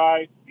 creative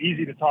guy,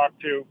 easy to talk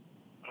to.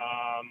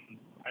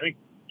 I think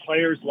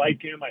players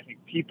like him. I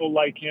think people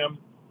like him.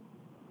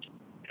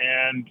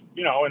 And,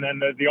 and then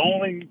the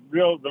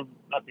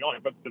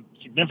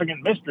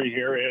significant mystery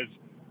here is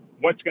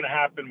what's going to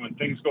happen when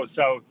things go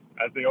south,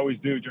 as they always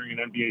do during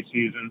an NBA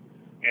season.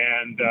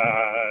 And,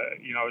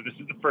 this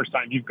is the first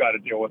time you've got to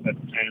deal with it.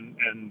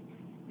 And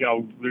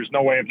there's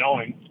no way of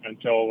knowing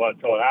until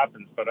it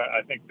happens. But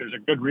I think there's a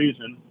good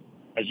reason,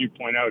 as you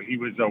point out, he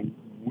was a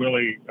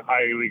really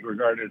highly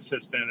regarded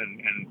assistant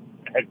and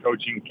head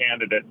coaching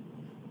candidate.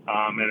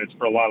 And it's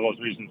for a lot of those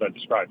reasons I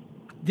described.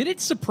 Did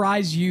it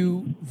surprise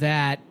you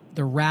that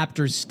the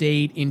Raptors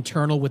stayed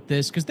internal with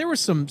this? Because there were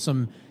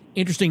some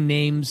interesting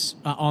names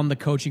on the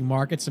coaching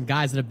market, some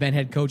guys that have been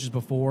head coaches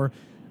before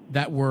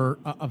that were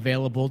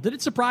available. Did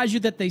it surprise you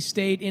that they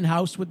stayed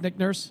in-house with Nick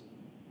Nurse?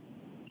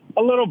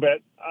 A little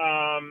bit.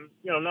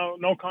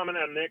 No comment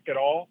on Nick at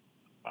all.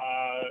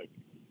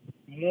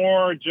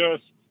 More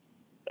just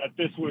that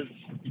this was,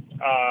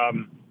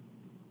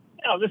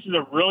 this is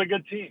a really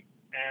good team.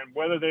 And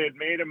whether they had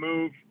made a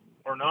move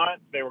or not,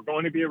 they were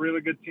going to be a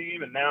really good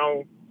team. And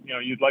now,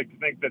 you'd like to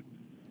think that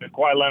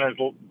Kawhi Leonard's,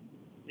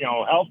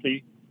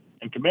 healthy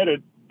and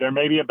committed, there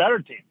may be a better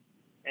team.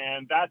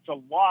 And that's a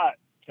lot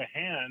to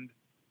hand,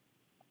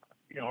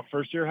 a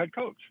first-year head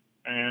coach.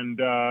 And,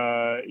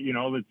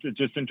 it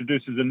just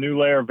introduces a new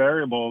layer of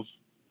variables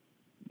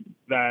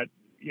that,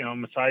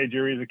 Masai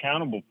Ujiri is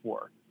accountable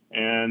for.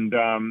 And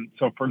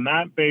so from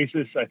that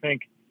basis, I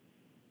think,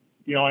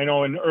 I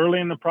know early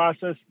in the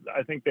process,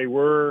 I think they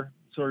were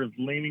sort of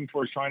leaning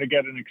towards trying to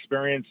get an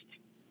experienced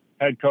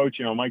head coach.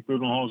 Mike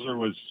Budenholzer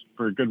was,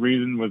 for a good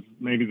reason, was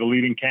maybe the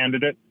leading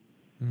candidate.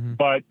 Mm-hmm.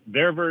 But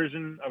their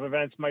version of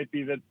events might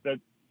be that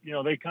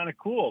they kind of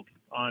cooled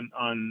on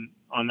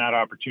that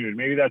opportunity.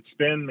 Maybe that's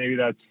spin. Maybe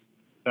that's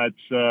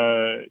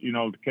the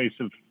case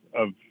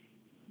of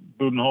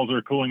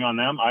Budenholzer cooling on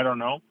them. I don't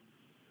know.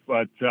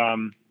 But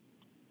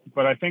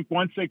I think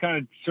once they kind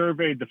of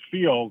surveyed the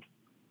field,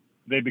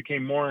 they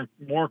became more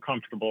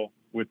comfortable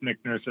with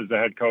Nick Nurse as the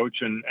head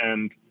coach. And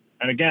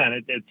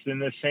again, it's in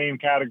the same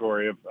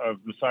category of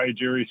Masai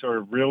Ujiri sort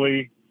of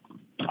really,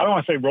 I don't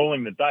want to say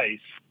rolling the dice,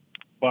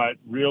 but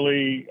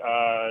really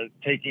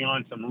taking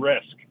on some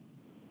risk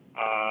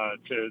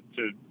to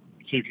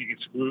see if you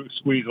can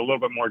squeeze a little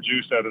bit more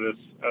juice out of this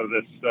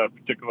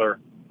particular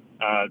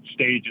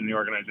stage in the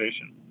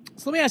organization.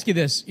 So let me ask you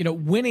this: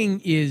 winning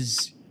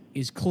is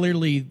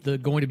clearly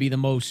going to be the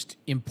most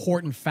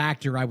important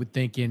factor, I would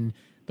think, in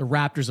the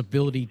Raptors'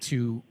 ability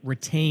to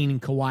retain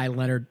Kawhi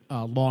Leonard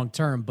long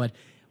term. But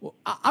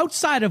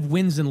outside of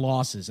wins and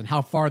losses and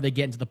how far they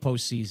get into the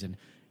postseason,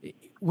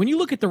 when you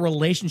look at the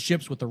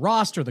relationships with the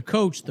roster, the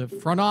coach, the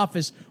front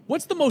office,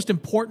 what's the most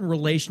important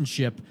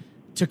relationship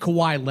to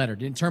Kawhi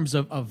Leonard in terms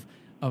of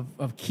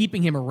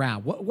keeping him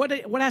around? What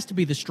has to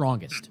be the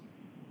strongest?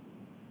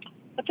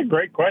 That's a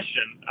great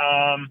question.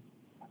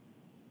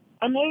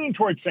 I'm leaning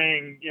towards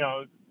saying,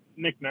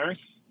 Nick Nurse.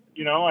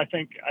 I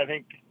think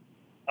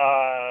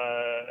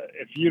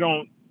if you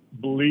don't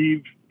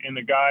believe in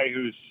the guy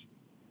who's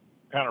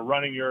kind of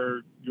running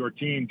your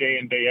team day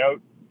in, day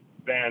out,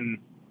 then,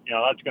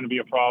 that's going to be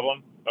a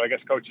problem. But I guess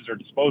coaches are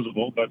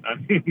disposable. But I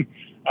mean,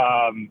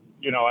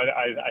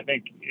 I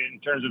think in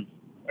terms of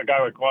a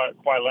guy like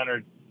Kawhi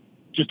Leonard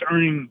just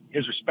earning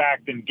his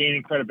respect and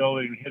gaining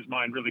credibility in his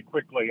mind really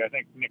quickly, I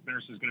think Nick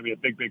Nurse is going to be a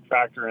big, big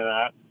factor in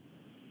that.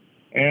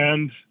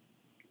 And,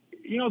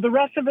 the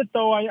rest of it,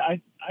 though,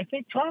 I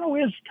think Toronto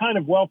is kind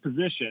of well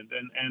positioned.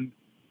 And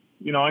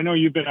I know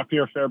you've been up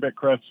here a fair bit,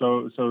 Chris,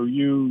 so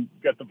you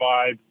get the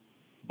vibe.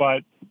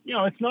 But,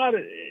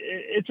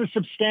 it's a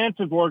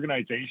substantive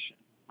organization,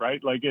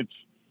 right? Like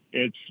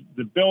it's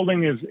the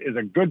building is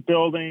a good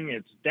building.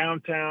 It's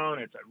downtown.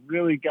 It's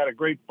really got a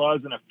great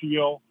buzz and a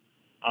feel,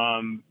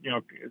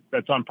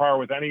 that's on par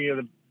with any of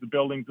the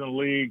buildings in the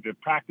league. The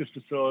practice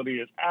facility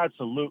is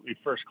absolutely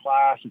first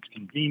class. It's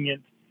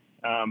convenient.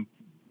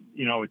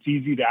 It's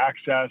easy to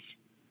access.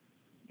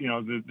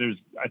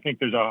 I think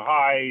there's a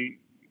high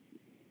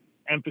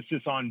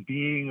emphasis on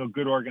being a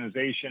good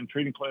organization,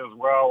 treating players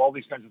well, all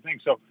these kinds of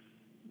things.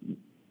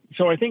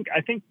 So I think,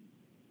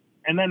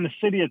 and then the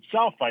city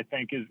itself, I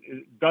think,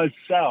 does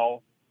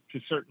sell to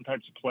certain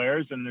types of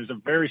players, and there's a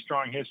very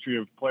strong history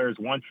of players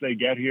once they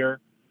get here,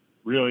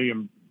 really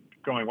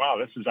going, wow,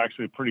 this is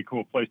actually a pretty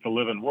cool place to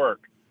live and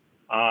work.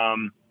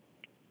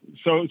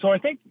 So I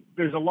think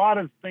there's a lot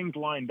of things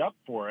lined up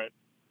for it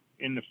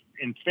in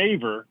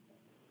favor,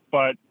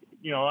 but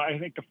I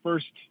think the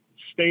first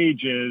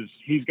stage is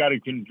he's got to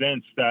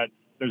convince that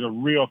there's a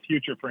real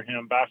future for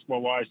him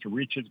basketball-wise to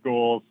reach his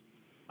goals,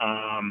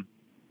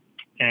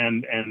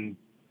 and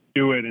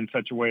do it in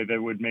such a way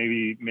that would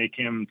maybe make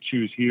him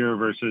choose here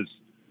versus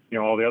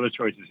all the other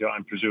choices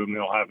I'm presuming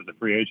he'll have as a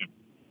free agent.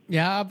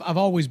 Yeah, I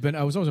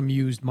was always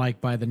amused, Mike,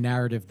 by the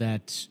narrative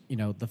that,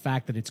 the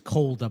fact that it's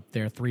cold up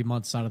there 3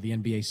 months out of the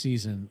NBA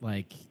season,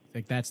 like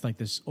that's like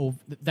this. Oh,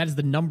 that is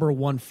the number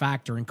one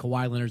factor in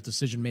Kawhi Leonard's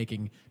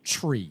decision-making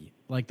tree.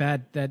 Like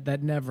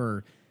that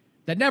never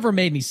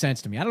made any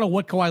sense to me. I don't know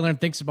what Kawhi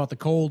Leonard thinks about the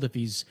cold, if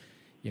he's,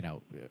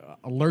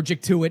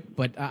 allergic to it,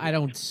 but I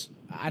don't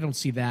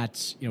see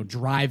that,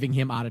 driving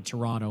him out of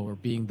Toronto or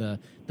being the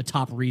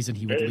top reason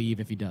he would leave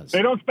if he does.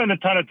 They don't spend a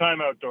ton of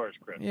time outdoors,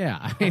 Chris.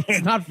 Yeah,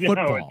 it's not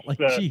football.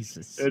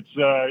 Jesus. It's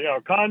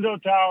condo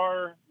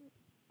tower,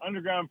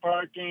 underground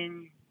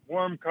parking,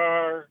 warm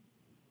car,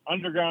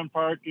 underground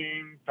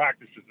parking,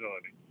 practice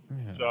facility.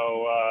 Yeah.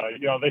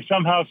 So they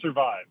somehow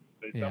survive.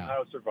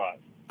 Somehow survive.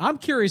 I'm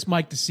curious,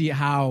 Mike, to see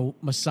how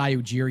Masai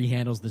Ujiri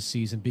handles this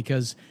season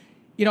because,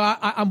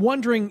 I'm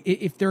wondering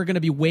if there are going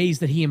to be ways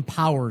that he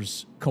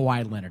empowers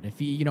Kawhi Leonard. If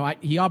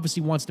he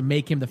obviously wants to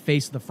make him the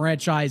face of the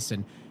franchise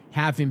and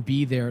have him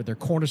be their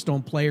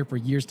cornerstone player for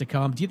years to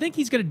come. Do you think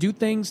he's going to do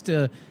things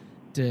to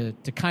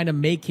kind of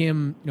make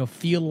him,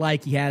 feel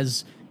like he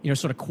has,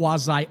 sort of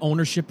quasi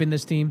ownership in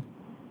this team?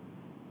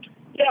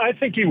 Yeah, I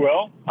think he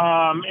will.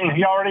 And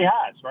he already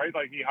has, right?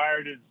 Like he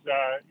hired his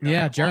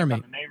Jeremy.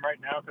 The name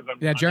right now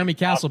because Jeremy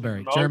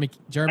Castleberry.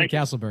 Jeremy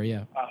Castleberry.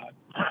 Yeah.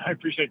 I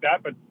appreciate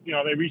that, but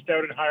they reached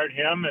out and hired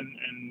him,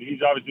 and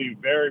he's obviously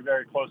very,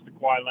 very close to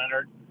Kawhi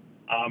Leonard,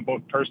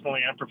 both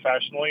personally and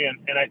professionally.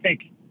 And I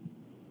think,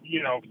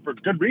 for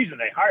good reason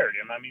they hired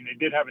him. I mean, they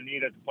did have a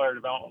need at the player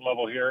development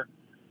level here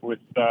with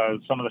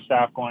some of the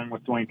staff going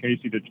with Dwayne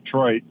Casey to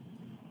Detroit,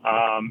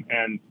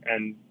 and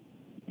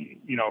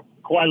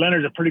Kawhi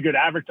Leonard's a pretty good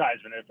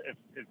advertisement.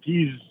 If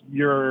he's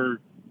your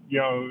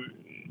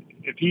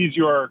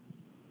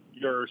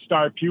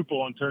star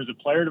pupil in terms of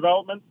player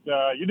development,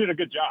 you did a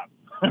good job,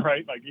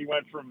 right? Like he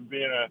went from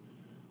being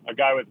a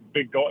guy with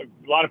a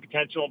lot of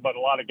potential, but a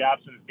lot of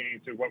gaps in his game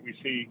to what we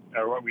see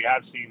or what we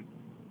have seen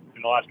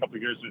in the last couple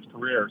of years of his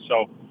career.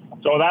 So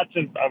that's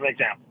an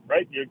example,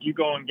 right? You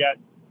go and get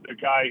the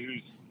guy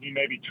he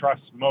maybe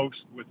trusts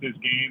most with his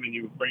game, and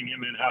you bring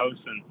him in house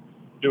and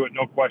do it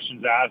no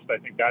questions asked. I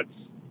think that's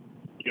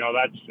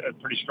a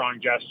pretty strong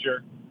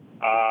gesture.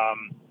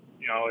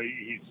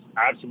 He's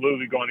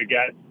absolutely going to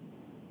get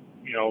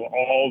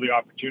all the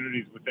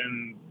opportunities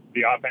within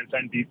the offense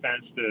and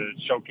defense to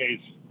showcase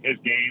his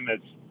game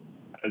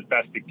as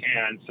best he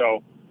can.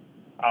 So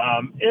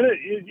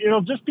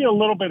it'll just be a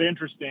little bit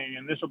interesting,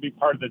 and this will be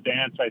part of the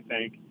dance, I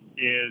think,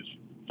 is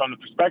from the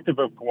perspective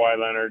of Kawhi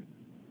Leonard,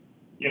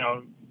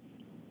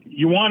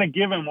 you want to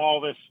give him all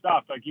this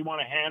stuff. Like you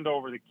want to hand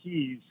over the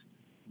keys,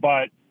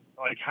 but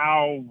like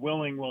how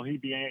willing will he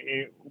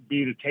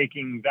be to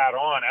taking that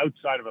on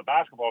outside of a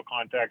basketball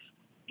context,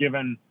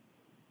 given,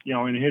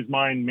 in his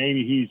mind,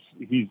 maybe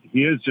he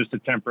is just a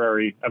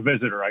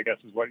visitor, I guess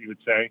is what you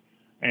would say.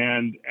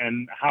 And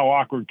how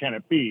awkward can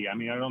it be? I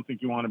mean, I don't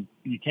think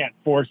you can't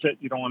force it.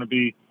 You don't want to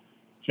be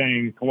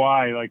saying,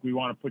 Kawhi, like we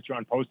want to put you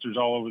on posters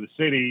all over the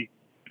city.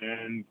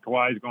 And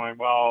Kawhi's going,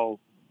 well,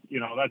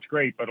 that's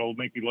great, but it'll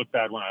make me look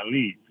bad when I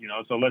leave,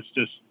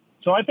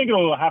 so I think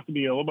it'll have to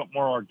be a little bit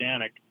more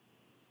organic,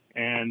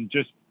 and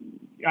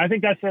I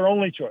think that's their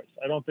only choice.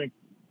 I don't think,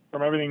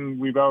 from everything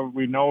we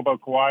know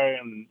about Kawhi,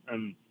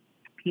 and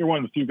you're one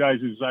of the few guys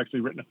who's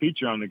actually written a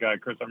feature on the guy,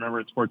 Chris. I remember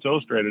at Sports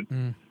Illustrated.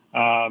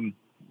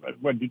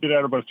 What you did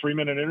out about a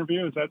 3-minute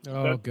interview? Is that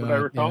what I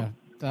recall? Yeah.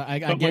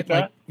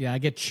 I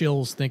get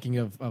chills thinking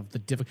of the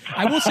difficult.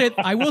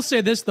 I will say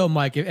this though,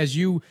 Mike, as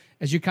you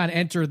kind of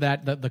enter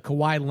the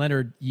Kawhi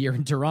Leonard year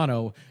in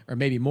Toronto, or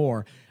maybe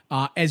more,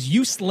 as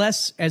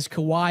useless as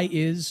Kawhi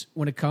is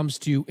when it comes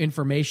to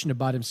information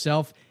about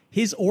himself,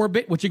 his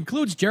orbit, which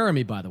includes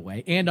Jeremy, by the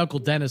way, and Uncle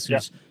Dennis,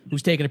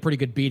 who's taken a pretty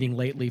good beating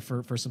lately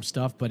for some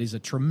stuff, but he's a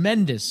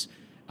tremendous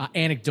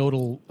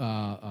anecdotal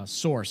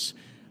source.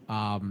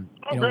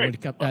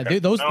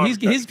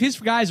 His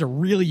guys are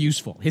really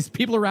useful. His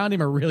people around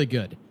him are really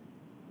good.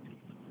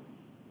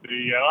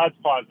 Yeah, that's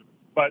positive.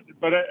 But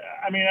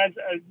I mean, as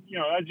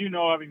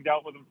having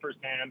dealt with him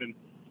firsthand, and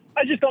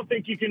I just don't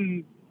think you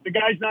can. The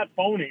guy's not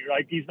phony.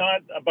 Like he's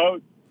not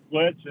about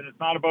blitz, and it's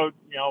not about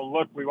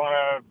look, we want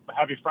to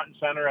have you front and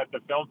center at the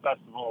film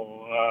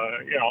festival.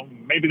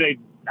 Maybe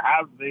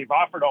they've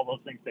offered all those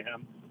things to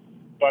him.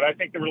 But I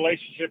think the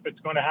relationship, it's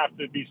going to have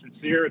to be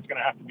sincere. It's going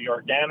to have to be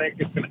organic.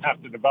 It's going to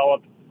have to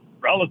develop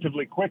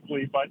relatively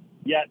quickly, but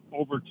yet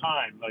over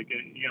time.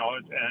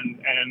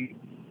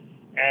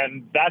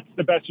 And that's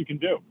the best you can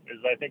do.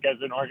 Is I think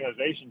as an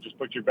organization, just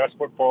put your best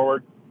foot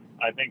forward.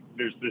 I think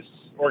there's this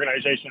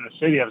organization in the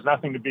city has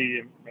nothing to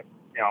be,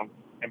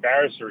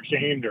 embarrassed or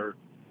ashamed or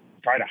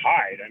try to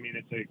hide. I mean,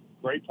 it's a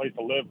great place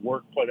to live,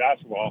 work, play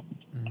basketball.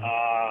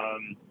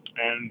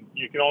 And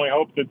you can only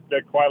hope that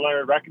Kawhi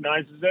Leonard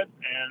recognizes it,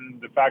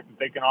 and the fact that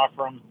they can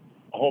offer him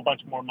a whole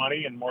bunch more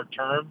money and more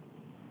term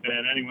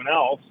than anyone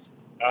else,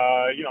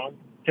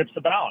 tips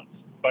the balance.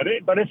 But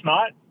if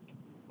not,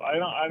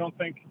 I don't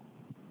think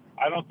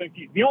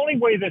the only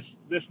way this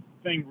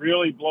thing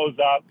really blows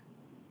up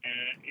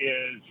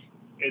is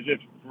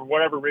if for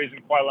whatever reason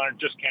Kawhi Leonard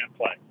just can't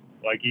play.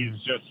 Like he's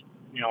just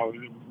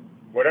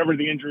whatever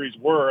the injuries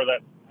were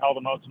that held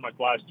him out so much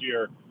last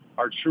year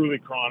are truly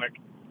chronic,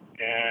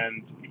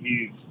 and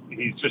he's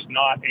just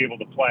not able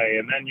to play.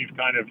 And then you've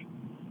kind of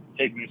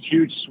taken this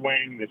huge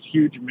swing, this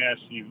huge miss.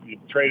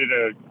 You've traded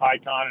an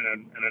icon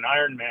and an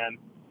Iron Man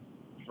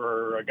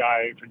for a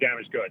guy for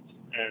damaged goods.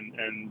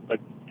 But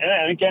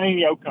I think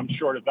any outcome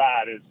short of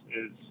that is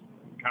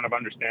kind of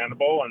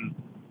understandable and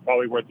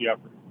probably worth the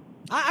effort.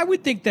 I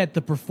would think that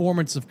the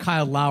performance of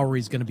Kyle Lowry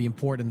is going to be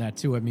important in that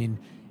too. I mean,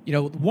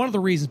 one of the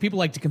reasons people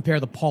like to compare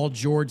the Paul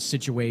George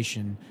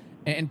situation,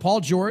 and Paul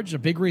George, a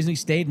big reason he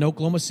stayed in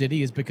Oklahoma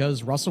City is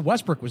because Russell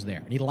Westbrook was there,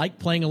 and he liked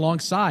playing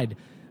alongside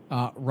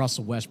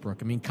Russell Westbrook.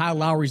 I mean, Kyle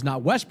Lowry's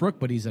not Westbrook,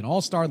 but he's an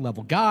all-star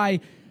level guy,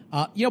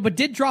 but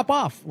did drop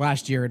off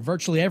last year in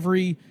virtually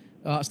every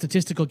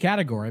statistical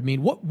category. I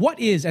mean, what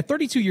is, at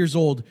 32 years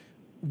old,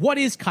 what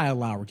is Kyle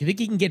Lowry? Do you think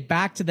he can get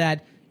back to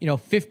that,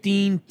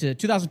 2015,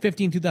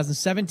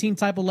 2017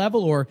 type of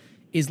level, or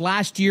is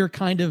last year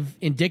kind of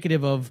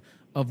indicative of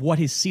what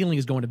his ceiling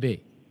is going to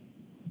be?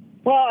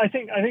 Well, I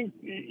think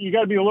you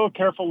got to be a little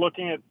careful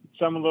looking at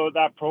some of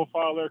that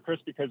profile there, Chris,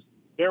 because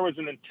there was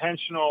an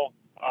intentional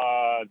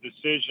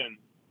decision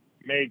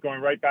made going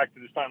right back to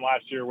this time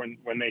last year when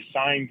they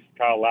signed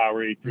Kyle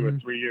Lowry to a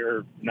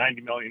 3-year,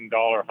 $90 million,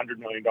 $100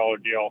 million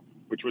deal,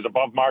 which was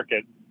above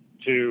market.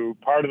 To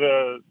part of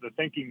the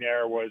thinking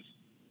there was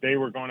they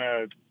were going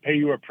to pay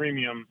you a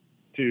premium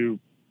to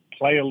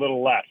play a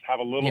little less, have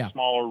a little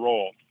smaller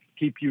role,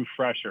 keep you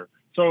fresher.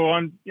 So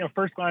on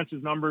first glance,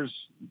 his numbers,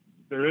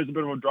 there is a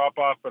bit of a drop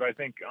off, but I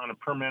think on a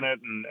per minute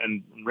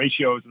and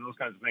ratios and those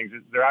kinds of things,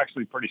 they're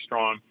actually pretty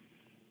strong.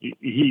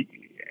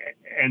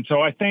 And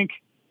so I think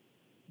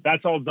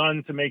that's all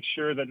done to make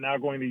sure that now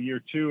going to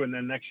year 2 and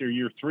then next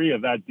year 3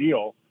 of that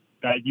deal,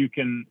 that you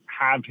can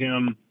have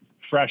him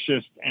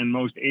freshest and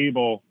most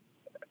able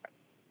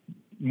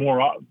as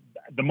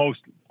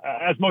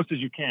most as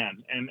you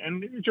can.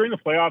 And during the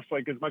playoffs,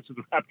 like as much as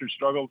the Raptors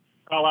struggled,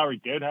 Kyle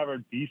Lowry did have a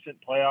decent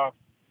playoff,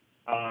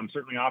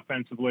 certainly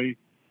offensively.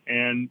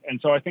 And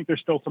so I think there's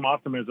still some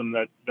optimism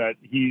that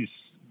he's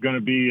going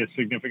to be a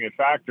significant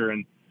factor.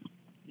 And,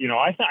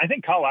 I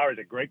think Kyle Lowry is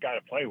a great guy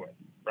to play with,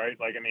 right?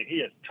 Like, I mean, he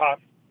is tough.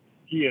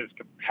 He is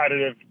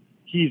competitive.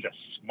 He's a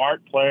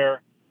smart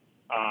player.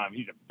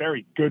 He's a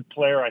very good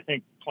player. I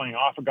think playing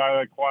off a guy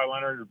like Kawhi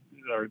Leonard,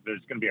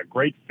 there's going to be a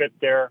great fit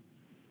there.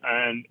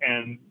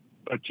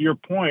 But to your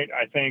point,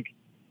 I think,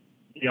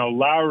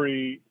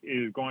 Lowry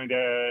is going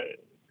to,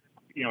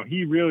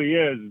 he really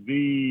is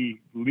the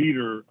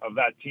leader of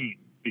that team,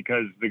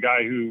 because the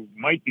guy who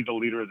might be the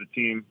leader of the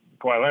team,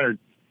 Kawhi Leonard,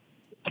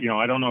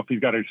 I don't know if he's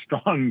got a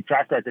strong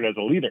track record as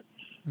a leader.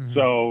 Mm-hmm.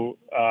 So,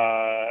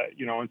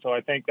 and so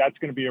I think that's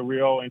going to be a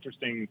real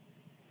interesting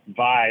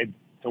vibe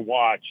to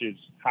watch, is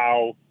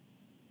how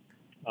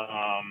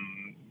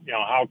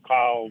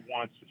Kyle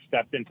wants to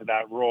step into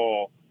that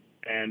role.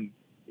 And,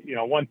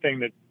 one thing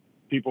that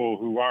people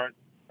who aren't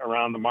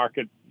around the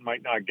market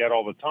might not get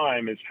all the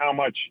time is how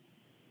much,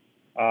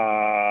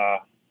 how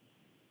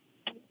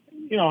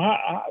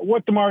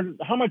much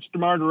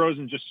DeMar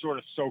DeRozan just sort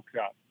of soaked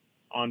up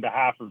on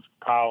behalf of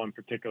Kyle in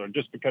particular,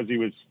 just because he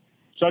was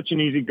such an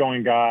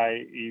easygoing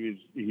guy.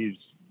 He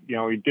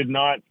did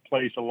not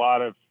place a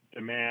lot of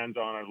demands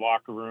on a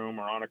locker room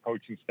or on a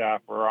coaching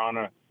staff or on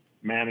a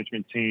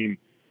management team.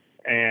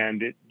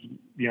 And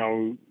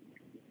when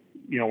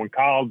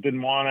Kyle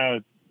didn't want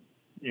to,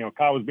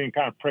 Kyle was being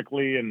kind of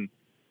prickly and,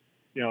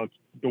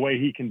 the way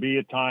he can be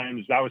at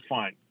times, that was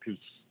fine, because,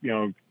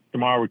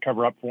 DeMar would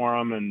cover up for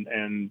him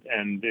and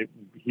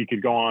he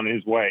could go on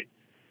his way.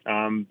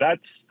 That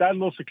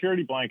little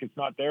security blanket's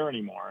not there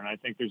anymore. And I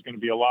think there's going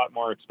to be a lot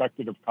more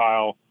expected of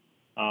Kyle,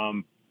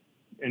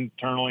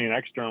 internally and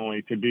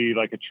externally, to be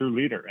like a true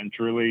leader and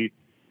truly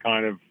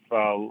kind of,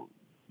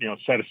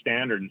 set a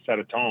standard and set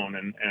a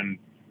tone. And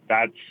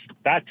that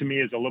to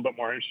me is a little bit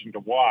more interesting to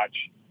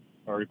watch,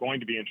 or going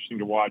to be interesting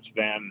to watch,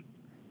 than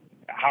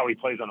how he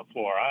plays on the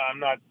floor.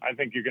 I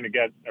think you're going to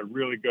get a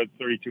really good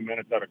 32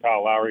 minutes out of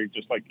Kyle Lowry,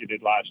 just like you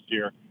did last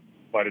year,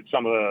 but it's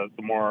some of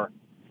the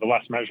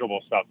less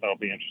measurable stuff that'll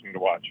be interesting to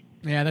watch.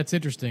 Yeah, that's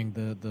interesting.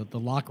 The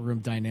locker room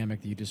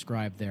dynamic that you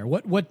described there.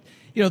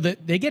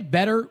 They get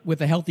better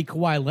with a healthy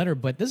Kawhi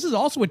Leonard, but this is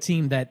also a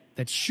team that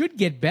should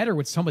get better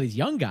with some of these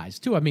young guys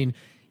too. I mean,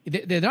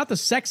 they're not the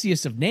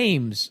sexiest of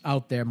names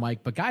out there, Mike,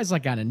 but guys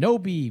like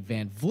Anunoby,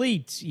 Van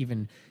Vliet,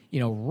 even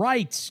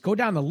Wright, go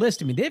down the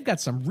list. I mean, they've got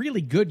some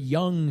really good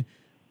young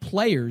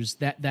players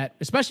that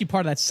especially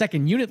part of that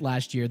second unit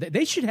last year,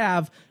 they should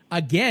have,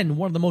 again,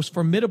 one of the most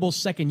formidable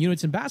second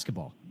units in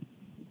basketball.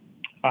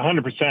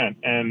 100%.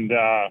 And,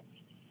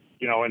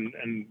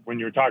 and when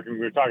we were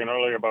talking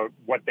earlier about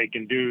what they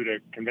can do to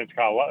convince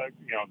Kawhi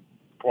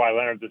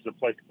Leonard this is a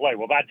place to play.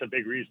 Well, that's a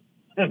big reason.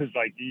 It's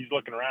like he's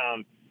looking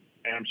around,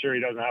 and I'm sure he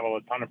doesn't have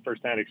a ton of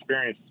firsthand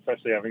experience,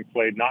 especially having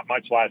played not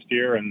much last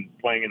year and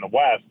playing in the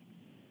West,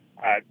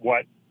 at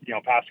what,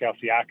 Pascal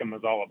Siakam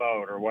is all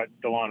about, or what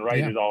DeLon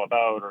Wright is all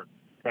about, or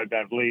Fred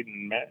VanVleet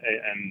and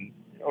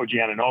OG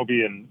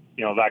Anunoby and,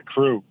 that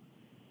crew.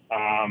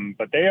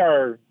 But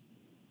there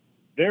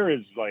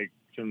is like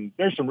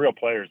there's some real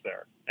players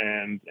there.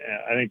 And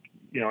I think,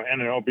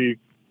 Anunoby,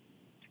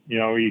 he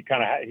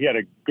had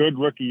a good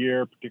rookie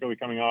year, particularly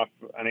coming off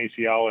an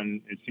ACL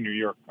in his senior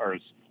year or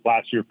his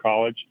last year of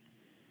college.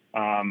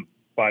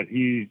 But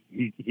he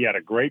had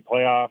a great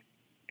playoff,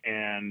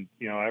 and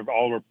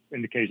all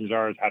indications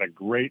are has had a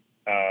great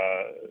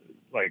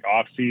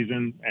off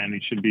season, and he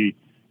should be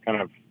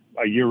kind of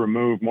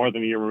more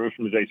than a year removed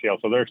from his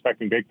ACL. So they're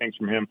expecting big things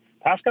from him.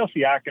 Pascal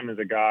Siakam is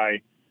a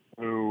guy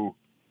who,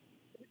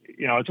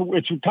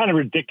 it's kind of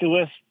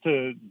ridiculous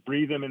to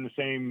breathe him in the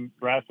same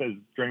breath as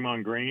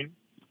Draymond Green.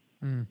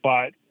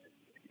 But,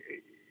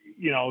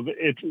 the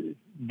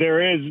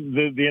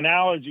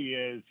analogy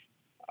is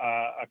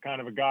a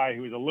kind of a guy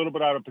who is a little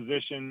bit out of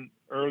position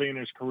early in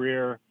his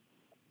career,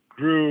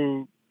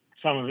 grew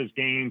some of his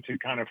game to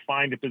kind of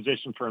find a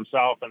position for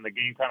himself, and the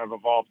game kind of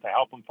evolved to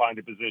help him find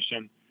a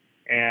position.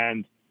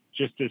 And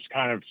just this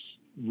kind of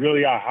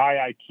really a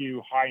high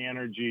IQ, high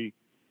energy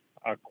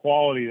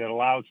quality that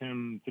allows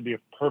him to be a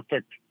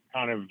perfect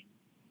kind of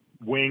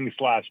wing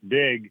 /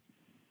 big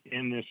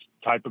in this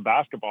type of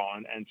basketball.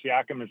 And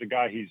Siakam is a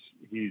guy,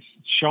 he's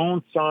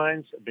shown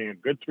signs of being a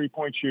good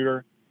 3-point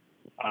shooter,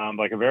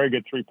 like a very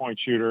good 3-point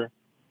shooter.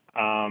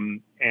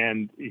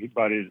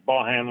 But his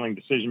ball handling,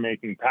 decision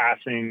making,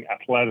 passing,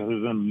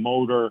 athleticism,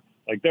 motor,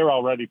 like they're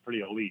already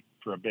pretty elite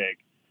for a big.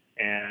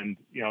 And,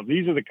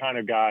 these are the kind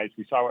of guys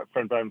we saw what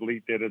Fred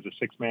VanVleet did as a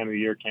 6th Man of the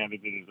Year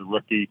candidate as a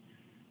rookie.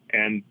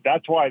 And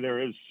that's why there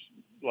is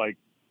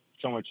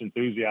so much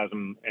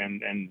enthusiasm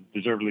and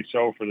deservedly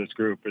so for this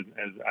group. As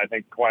I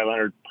think Kawhi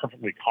Leonard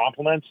perfectly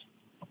complements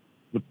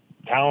the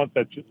talent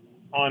that's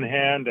on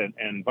hand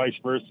and vice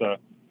versa.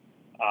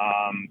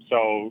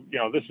 So,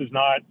 this is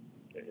not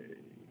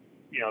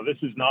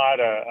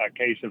a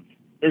case of,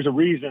 there's a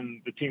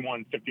reason the team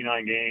won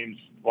 59 games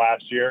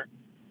last year,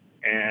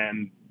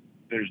 and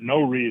there's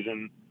no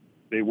reason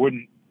they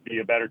wouldn't be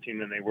a better team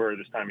than they were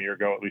this time a year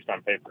ago, at least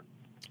on paper.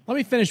 Let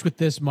me finish with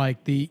this, Mike.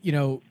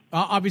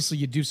 Obviously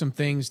you do some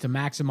things to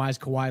maximize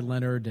Kawhi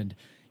Leonard, and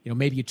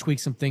maybe you tweak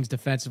some things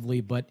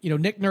defensively. But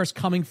Nick Nurse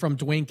coming from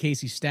Dwayne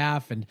Casey's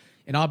staff, and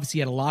obviously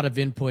had a lot of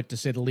input, to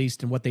say the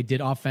least, in what they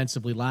did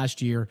offensively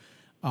last year.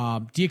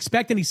 Do you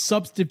expect any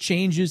substantive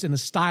changes in the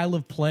style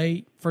of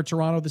play for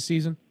Toronto this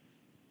season?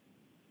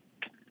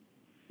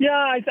 Yeah,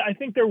 I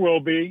think there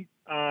will be.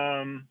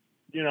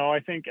 I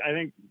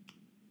think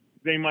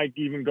they might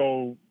even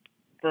go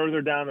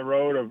further down the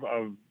road of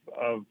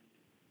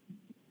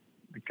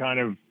the kind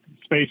of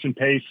space and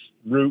pace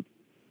route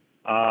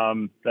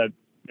that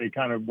they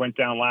kind of went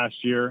down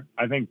last year.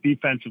 I think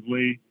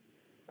defensively,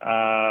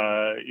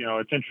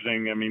 it's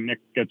interesting. I mean, Nick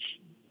gets,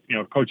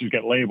 coaches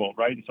get labeled,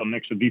 right? So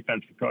Nick's a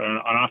defensive coach,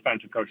 an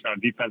offensive coach, not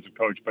a defensive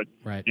coach. But,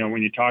 right.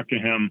 When you talk to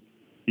him,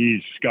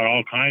 he's got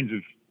all kinds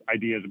of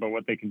ideas about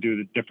what they can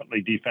do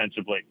differently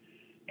defensively.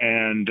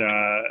 And,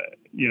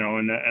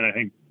 and I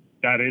think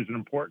that is an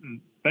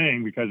important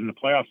thing, because in the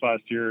playoffs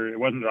last year, it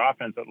wasn't their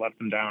offense that let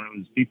them down. It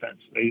was defense.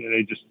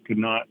 They just could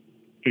not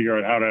figure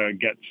out how to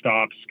get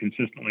stops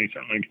consistently,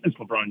 certainly against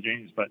LeBron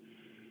James. But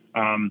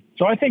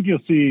so I think you'll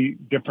see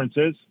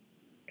differences.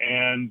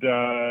 And,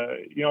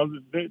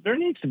 there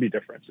needs to be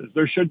differences.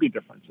 There should be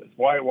differences.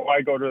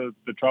 Why go to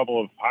the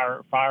trouble of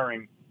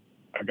firing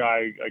a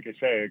guy, like I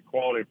say, a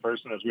quality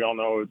person, as we all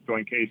know,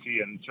 Dwayne Casey,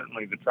 and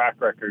certainly the track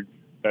record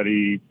that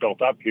he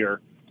built up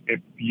here, if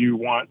you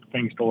want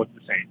things to look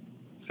the same.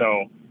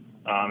 So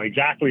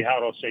exactly how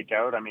it'll shake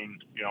out, I mean,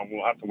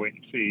 we'll have to wait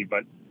and see.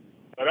 But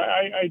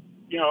I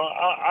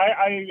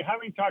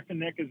having talked to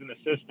Nick as an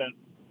assistant,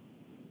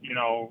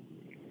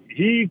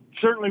 he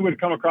certainly would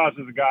come across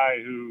as a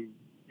guy who,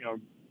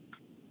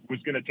 was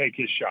going to take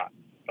his shot.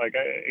 Like,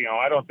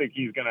 I don't think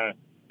he's going to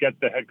get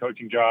the head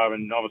coaching job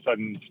and all of a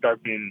sudden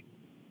start being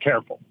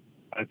careful.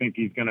 I think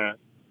he's going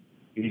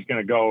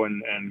to go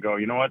and go,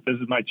 you know what, this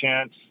is my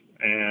chance.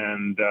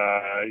 And,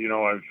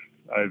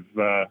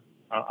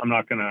 I'm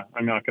not going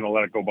to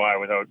let it go by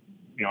without,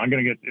 I'm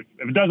going to get,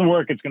 if it doesn't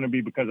work, it's going to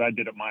be because I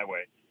did it my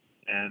way.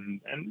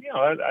 And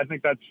I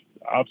think that's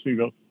obviously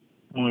the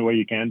only way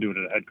you can do it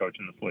as a head coach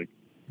in this league.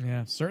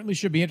 Yeah, certainly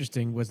should be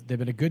interesting. They've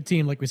been a good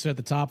team, like we said at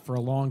the top, for a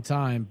long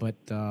time, but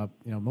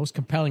most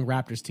compelling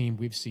Raptors team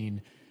we've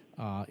seen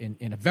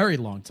in a very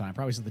long time,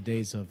 probably since the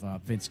days of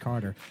Vince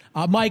Carter.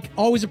 Mike,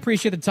 always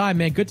appreciate the time,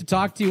 man. Good to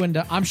talk to you, and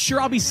I'm sure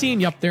I'll be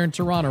seeing you up there in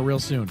Toronto real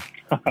soon.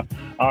 All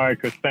right,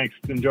 Chris. Thanks.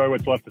 Enjoy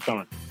what's left of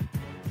summer.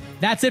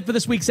 That's it for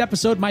this week's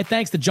episode. My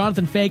thanks to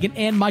Jonathan Feigen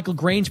and Michael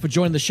Grange for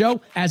joining the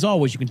show. As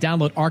always, you can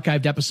download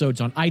archived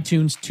episodes on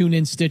iTunes,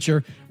 TuneIn,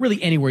 Stitcher,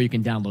 really anywhere you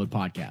can download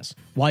podcasts.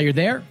 While you're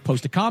there,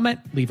 post a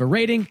comment, leave a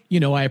rating.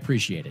 I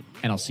appreciate it.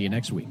 And I'll see you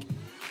next week.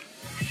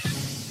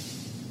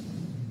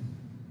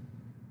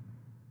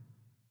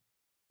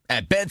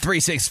 At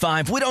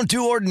Bet365, we don't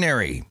do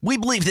ordinary. We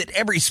believe that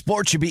every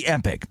sport should be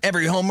epic.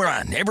 Every home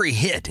run, every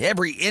hit,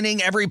 every inning,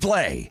 every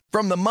play.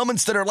 From the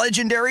moments that are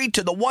legendary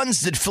to the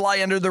ones that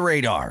fly under the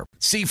radar.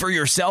 See for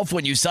yourself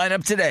when you sign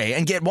up today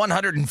and get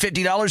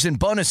 $150 in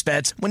bonus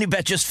bets when you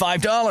bet just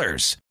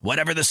 $5.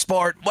 Whatever the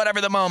sport, whatever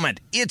the moment,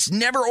 it's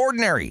never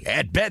ordinary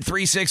at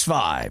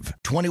Bet365.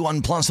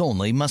 21 plus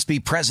only. Must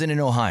be present in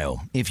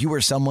Ohio. If you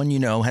or someone you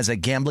know has a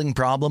gambling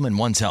problem and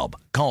wants help,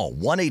 call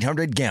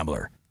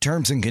 1-800-GAMBLER.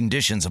 Terms and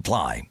conditions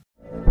apply.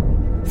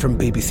 From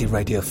BBC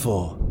Radio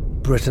 4,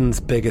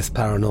 Britain's biggest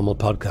paranormal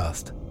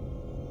podcast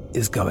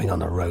is going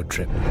on a road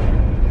trip.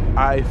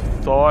 I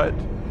thought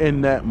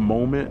in that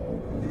moment,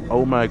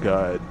 oh my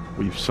God,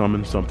 we've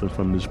summoned something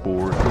from this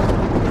board.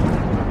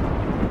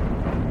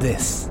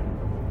 This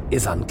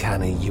is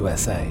Uncanny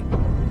USA.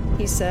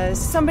 He says,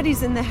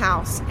 somebody's in the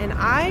house, and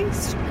I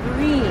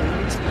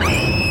screamed.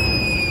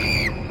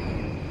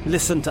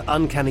 Listen to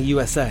Uncanny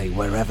USA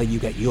wherever you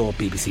get your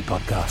BBC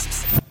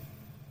podcasts,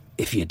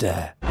 if you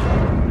dare.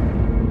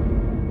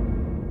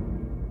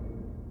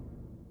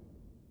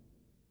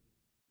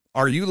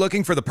 Are you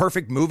looking for the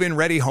perfect move-in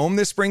ready home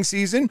this spring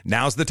season?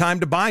 Now's the time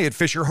to buy at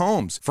Fisher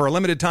Homes. For a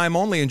limited time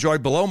only, enjoy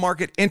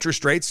below-market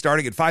interest rates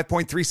starting at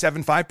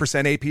 5.375%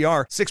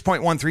 APR,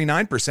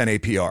 6.139%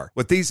 APR.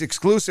 With these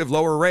exclusive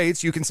lower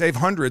rates, you can save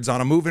hundreds on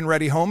a move-in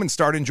ready home and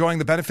start enjoying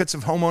the benefits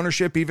of home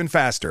ownership even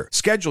faster.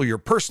 Schedule your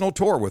personal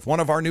tour with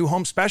one of our new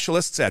home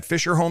specialists at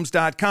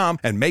FisherHomes.com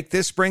and make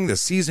this spring the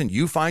season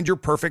you find your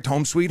perfect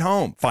home sweet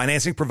home.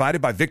 Financing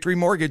provided by Victory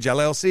Mortgage,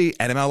 LLC,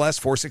 NMLS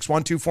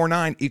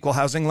 461249, Equal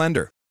Housing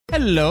Lender.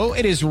 Hello,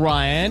 it is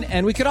Ryan,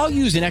 and we could all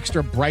use an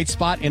extra bright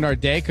spot in our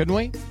day, couldn't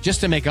we? Just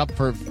to make up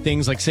for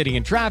things like sitting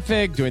in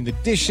traffic, doing the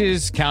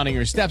dishes, counting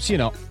your steps, you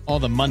know, all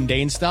the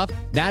mundane stuff.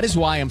 That is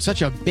why I'm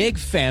such a big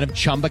fan of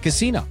Chumba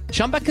Casino.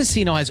 Chumba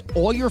Casino has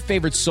all your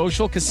favorite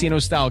social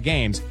casino-style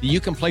games that you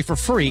can play for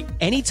free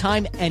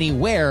anytime,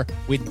 anywhere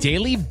with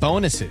daily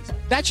bonuses.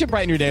 That should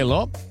brighten your day a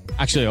little.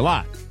 Actually, a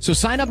lot. So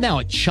sign up now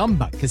at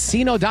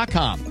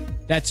ChumbaCasino.com.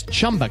 That's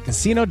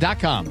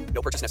ChumbaCasino.com.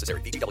 No purchase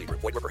necessary. VGW Group.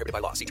 Void where prohibited by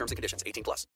law. See terms and conditions. 18+.